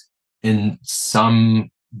replicate in some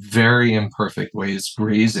very imperfect ways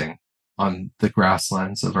grazing on the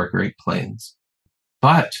grasslands of our Great Plains.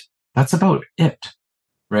 But that's about it,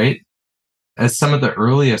 right? As some of the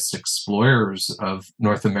earliest explorers of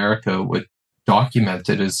North America would document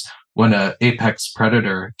it, is when an apex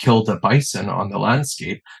predator killed a bison on the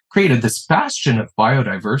landscape, created this bastion of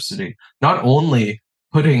biodiversity, not only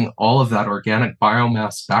putting all of that organic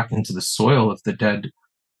biomass back into the soil of the dead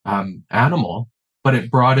animal, but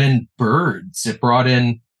it brought in birds, it brought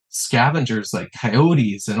in scavengers like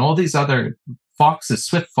coyotes and all these other foxes,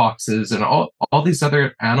 swift foxes, and all these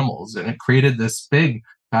other animals. And it created this big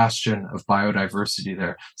bastion of biodiversity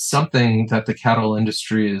there, something that the cattle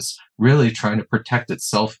industry is really trying to protect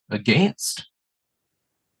itself against.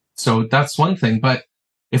 So that's one thing. But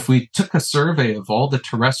if we took a survey of all the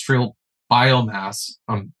terrestrial biomass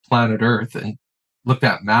on planet Earth and looked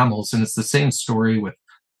at mammals, and it's the same story with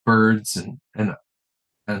birds and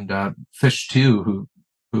fish too,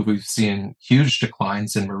 who we've seen huge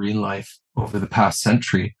declines in marine life over the past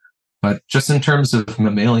century. But just in terms of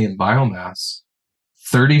mammalian biomass,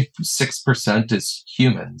 36% is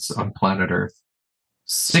humans on planet Earth.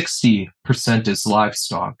 60% is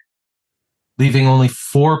livestock, leaving only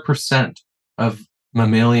 4% of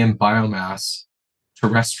mammalian biomass,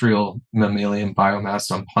 terrestrial mammalian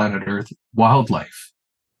biomass on planet Earth, wildlife.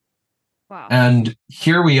 Wow. And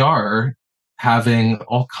here we are having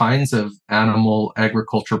all kinds of animal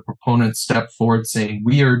agriculture proponents step forward saying,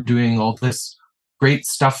 we are doing all this great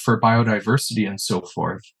stuff for biodiversity and so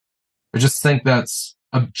forth. I just think that's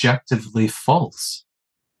objectively false,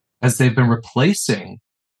 as they've been replacing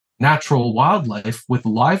natural wildlife with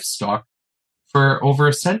livestock for over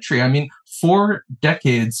a century. I mean, 4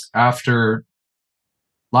 decades after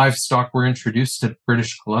livestock were introduced to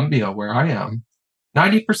British Columbia, where I am,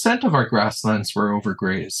 90% of our grasslands were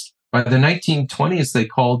overgrazed. By the 1920s, they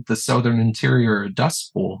called the southern interior a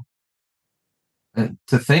dust bowl. And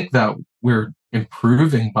to think that we're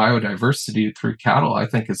improving biodiversity through cattle, I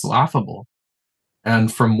think is laughable.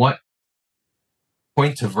 And from what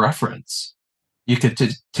point of reference? You could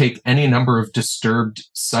take any number of disturbed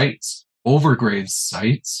sites, overgrazed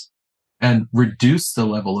sites, and reduce the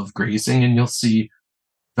level of grazing, and you'll see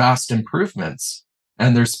vast improvements.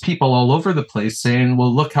 And there's people all over the place saying,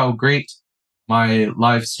 well, look how great my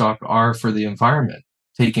livestock are for the environment,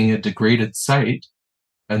 taking a degraded site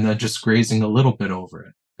and then just grazing a little bit over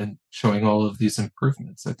it and showing all of these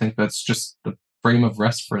improvements. I think that's just the frame of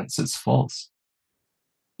reference is false.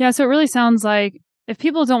 Yeah, so it really sounds like if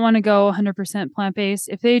people don't want to go 100% plant-based,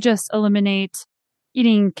 if they just eliminate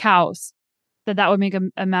eating cows, that would make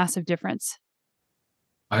a massive difference.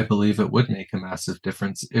 I believe it would make a massive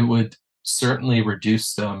difference. It would certainly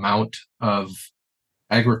reduce the amount of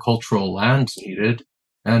agricultural land needed.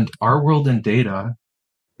 And Our World in Data,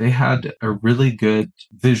 they had a really good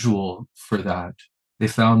visual for that. They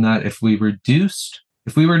found that if we were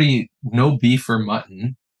to eat no beef or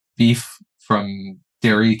mutton, beef from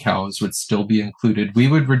dairy cows would still be included, we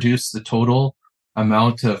would reduce the total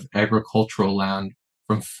amount of agricultural land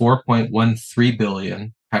from 4.13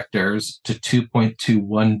 billion hectares to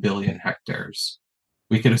 2.21 billion hectares.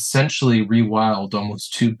 We could essentially rewild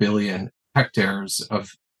almost 2 billion hectares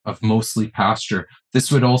of of mostly pasture.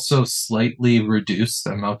 This would also slightly reduce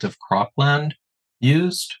the amount of cropland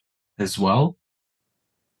used as well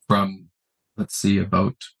from, let's see,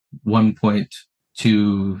 about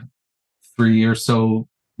 1.23 or so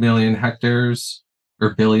million hectares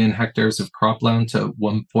or billion hectares of cropland to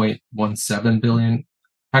 1.17 billion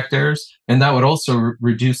hectares. And that would also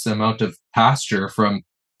reduce the amount of pasture from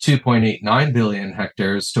 2.89 billion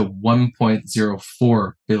hectares to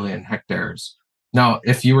 1.04 billion hectares. Now,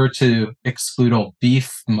 if you were to exclude all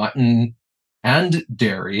beef, mutton, and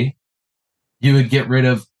dairy, you would get rid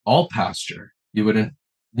of all pasture. You wouldn't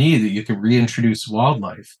need it. You could reintroduce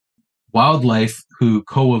wildlife. Wildlife who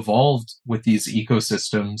co-evolved with these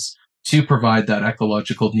ecosystems to provide that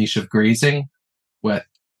ecological niche of grazing. What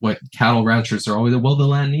cattle ranchers are always, well, the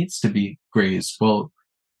land needs to be grazed. Well,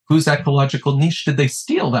 whose ecological niche did they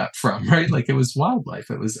steal that from, right? Like it was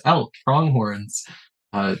wildlife. It was elk, pronghorns,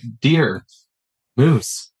 deer,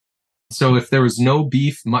 moose. So if there was no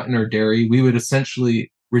beef, mutton, or dairy, we would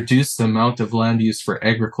essentially reduce the amount of land used for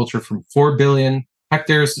agriculture from 4 billion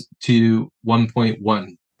hectares to 1.1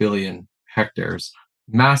 billion hectares.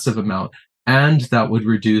 Massive amount. And that would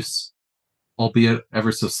reduce, albeit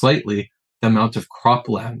ever so slightly, the amount of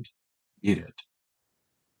cropland needed.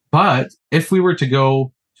 But if we were to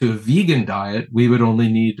go to a vegan diet, we would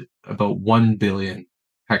only need about 1 billion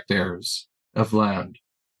hectares of land.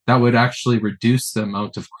 That would actually reduce the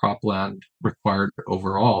amount of cropland required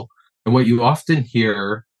overall. And what you often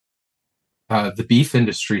hear the beef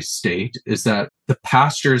industry state is that the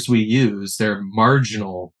pastures we use, they're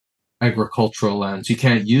marginal agricultural lands. You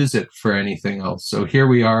can't use it for anything else. So here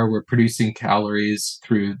we are, we're producing calories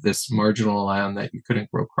through this marginal land that you couldn't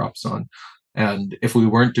grow crops on. And if we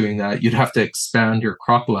weren't doing that, you'd have to expand your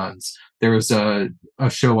croplands. There was a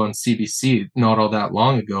show on CBC not all that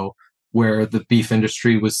long ago where the beef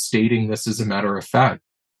industry was stating this as a matter of fact,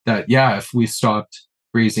 that, yeah, if we stopped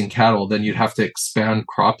grazing cattle, then you'd have to expand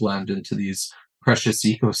cropland into these precious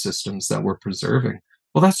ecosystems that we're preserving.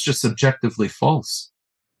 Well, that's just objectively false.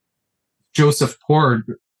 Joseph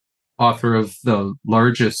Pord, author of the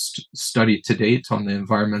largest study to date on the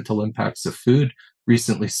environmental impacts of food,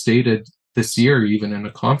 recently stated this year, even in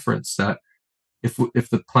a conference, that if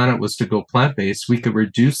the planet was to go plant-based, we could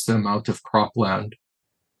reduce the amount of cropland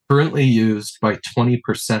currently used by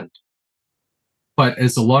 20%. But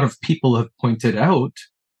as a lot of people have pointed out,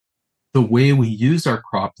 the way we use our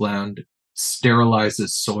cropland sterilizes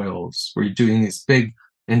soils. We're doing these big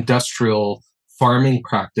industrial farming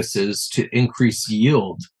practices to increase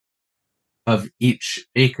yield of each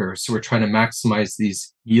acre. So we're trying to maximize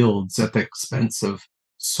these yields at the expense of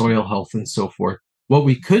soil health and so forth. What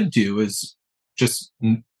we could do is just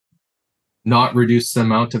not reduce the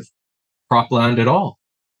amount of cropland at all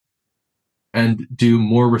and do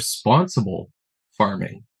more responsible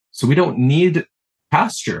farming. So we don't need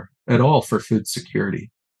pasture at all for food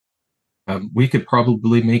security. We could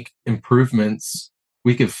probably make improvements.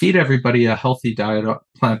 We could feed everybody a healthy diet, a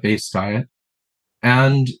plant-based diet,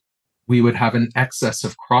 and we would have an excess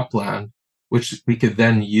of cropland, which we could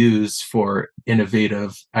then use for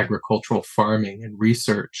innovative agricultural farming and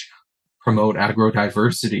research, promote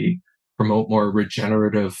agrodiversity, promote more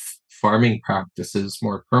regenerative farming practices,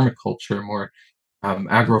 more permaculture, more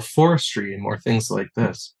agroforestry, and more things like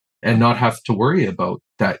this, and not have to worry about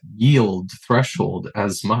that yield threshold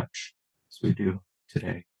as much as we do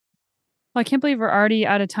today. Well, I can't believe we're already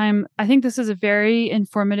out of time. I think this is a very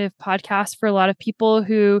informative podcast for a lot of people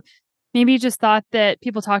who maybe just thought that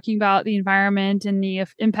people talking about the environment and the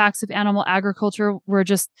impacts of animal agriculture were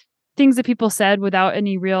just things that people said without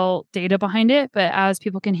any real data behind it. But as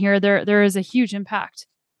people can hear, there is a huge impact.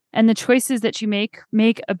 And the choices that you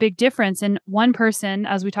make a big difference. And one person,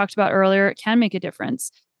 as we talked about earlier, can make a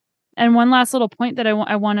difference. And one last little point that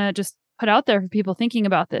I want to just put out there for people thinking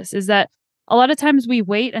about this is that a lot of times we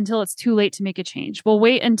wait until it's too late to make a change. We'll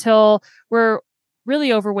wait until we're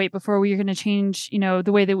really overweight before we're going to change, the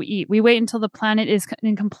way that we eat. We wait until the planet is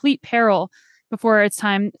in complete peril before it's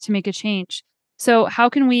time to make a change. So how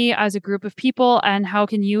can we as a group of people, and how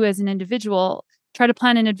can you as an individual try to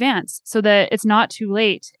plan in advance so that it's not too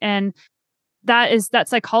late? And that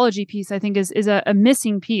psychology piece, I think, is a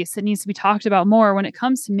missing piece that needs to be talked about more when it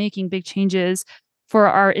comes to making big changes for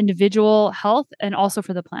our individual health and also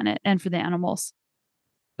for the planet and for the animals.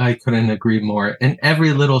 I couldn't agree more. And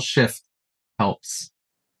every little shift helps.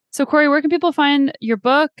 So, Cory, where can people find your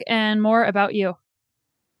book and more about you?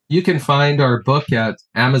 You can find our book at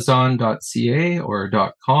amazon.ca or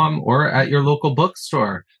 .com or at your local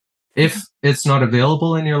bookstore. If it's not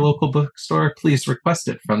available in your local bookstore, please request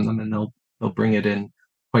it from them and they'll bring it in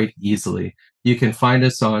quite easily. You can find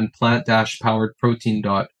us on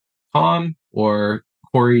plant-poweredprotein.com or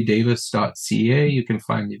corydavis.ca. You can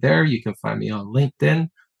find me there. You can find me on LinkedIn.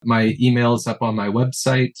 My email is up on my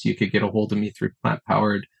website. You could get a hold of me through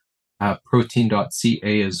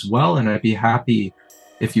plant-poweredprotein.ca as well. And I'd be happy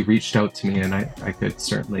if you reached out to me, and I could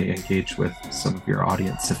certainly engage with some of your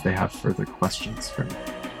audience if they have further questions for me.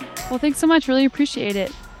 Well, thanks so much. Really appreciate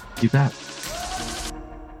it. You bet.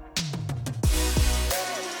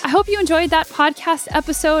 I hope you enjoyed that podcast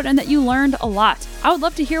episode and that you learned a lot. I would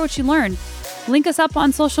love to hear what you learned. Link us up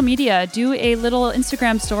on social media, do a little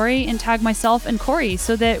Instagram story and tag myself and Cory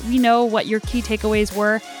so that we know what your key takeaways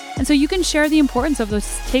were and so you can share the importance of those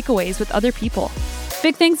takeaways with other people.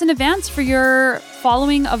 Big thanks in advance for your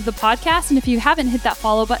following of the podcast. And if you haven't hit that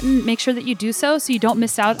follow button, make sure that you do so you don't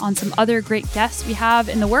miss out on some other great guests we have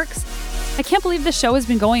in the works. I can't believe this show has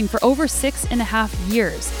been going for over 6.5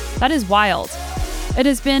 years. That is wild. It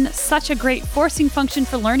has been such a great forcing function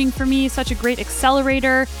for learning for me, such a great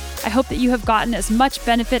accelerator. I hope that you have gotten as much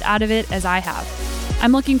benefit out of it as I have.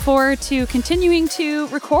 I'm looking forward to continuing to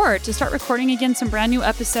start recording again some brand new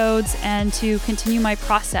episodes and to continue my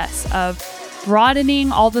process of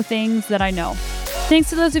broadening all the things that I know.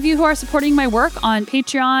 Thanks to those of you who are supporting my work on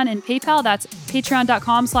Patreon and PayPal. That's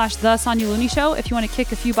patreon.com/The Sonia Looney Show. If you want to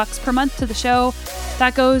kick a few bucks per month to the show,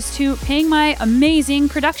 that goes to paying my amazing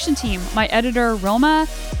production team, my editor, Roma,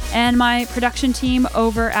 and my production team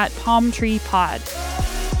over at Palm Tree Pod.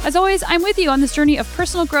 As always, I'm with you on this journey of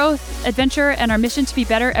personal growth, adventure, and our mission to be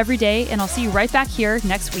better every day, and I'll see you right back here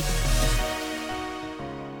next week.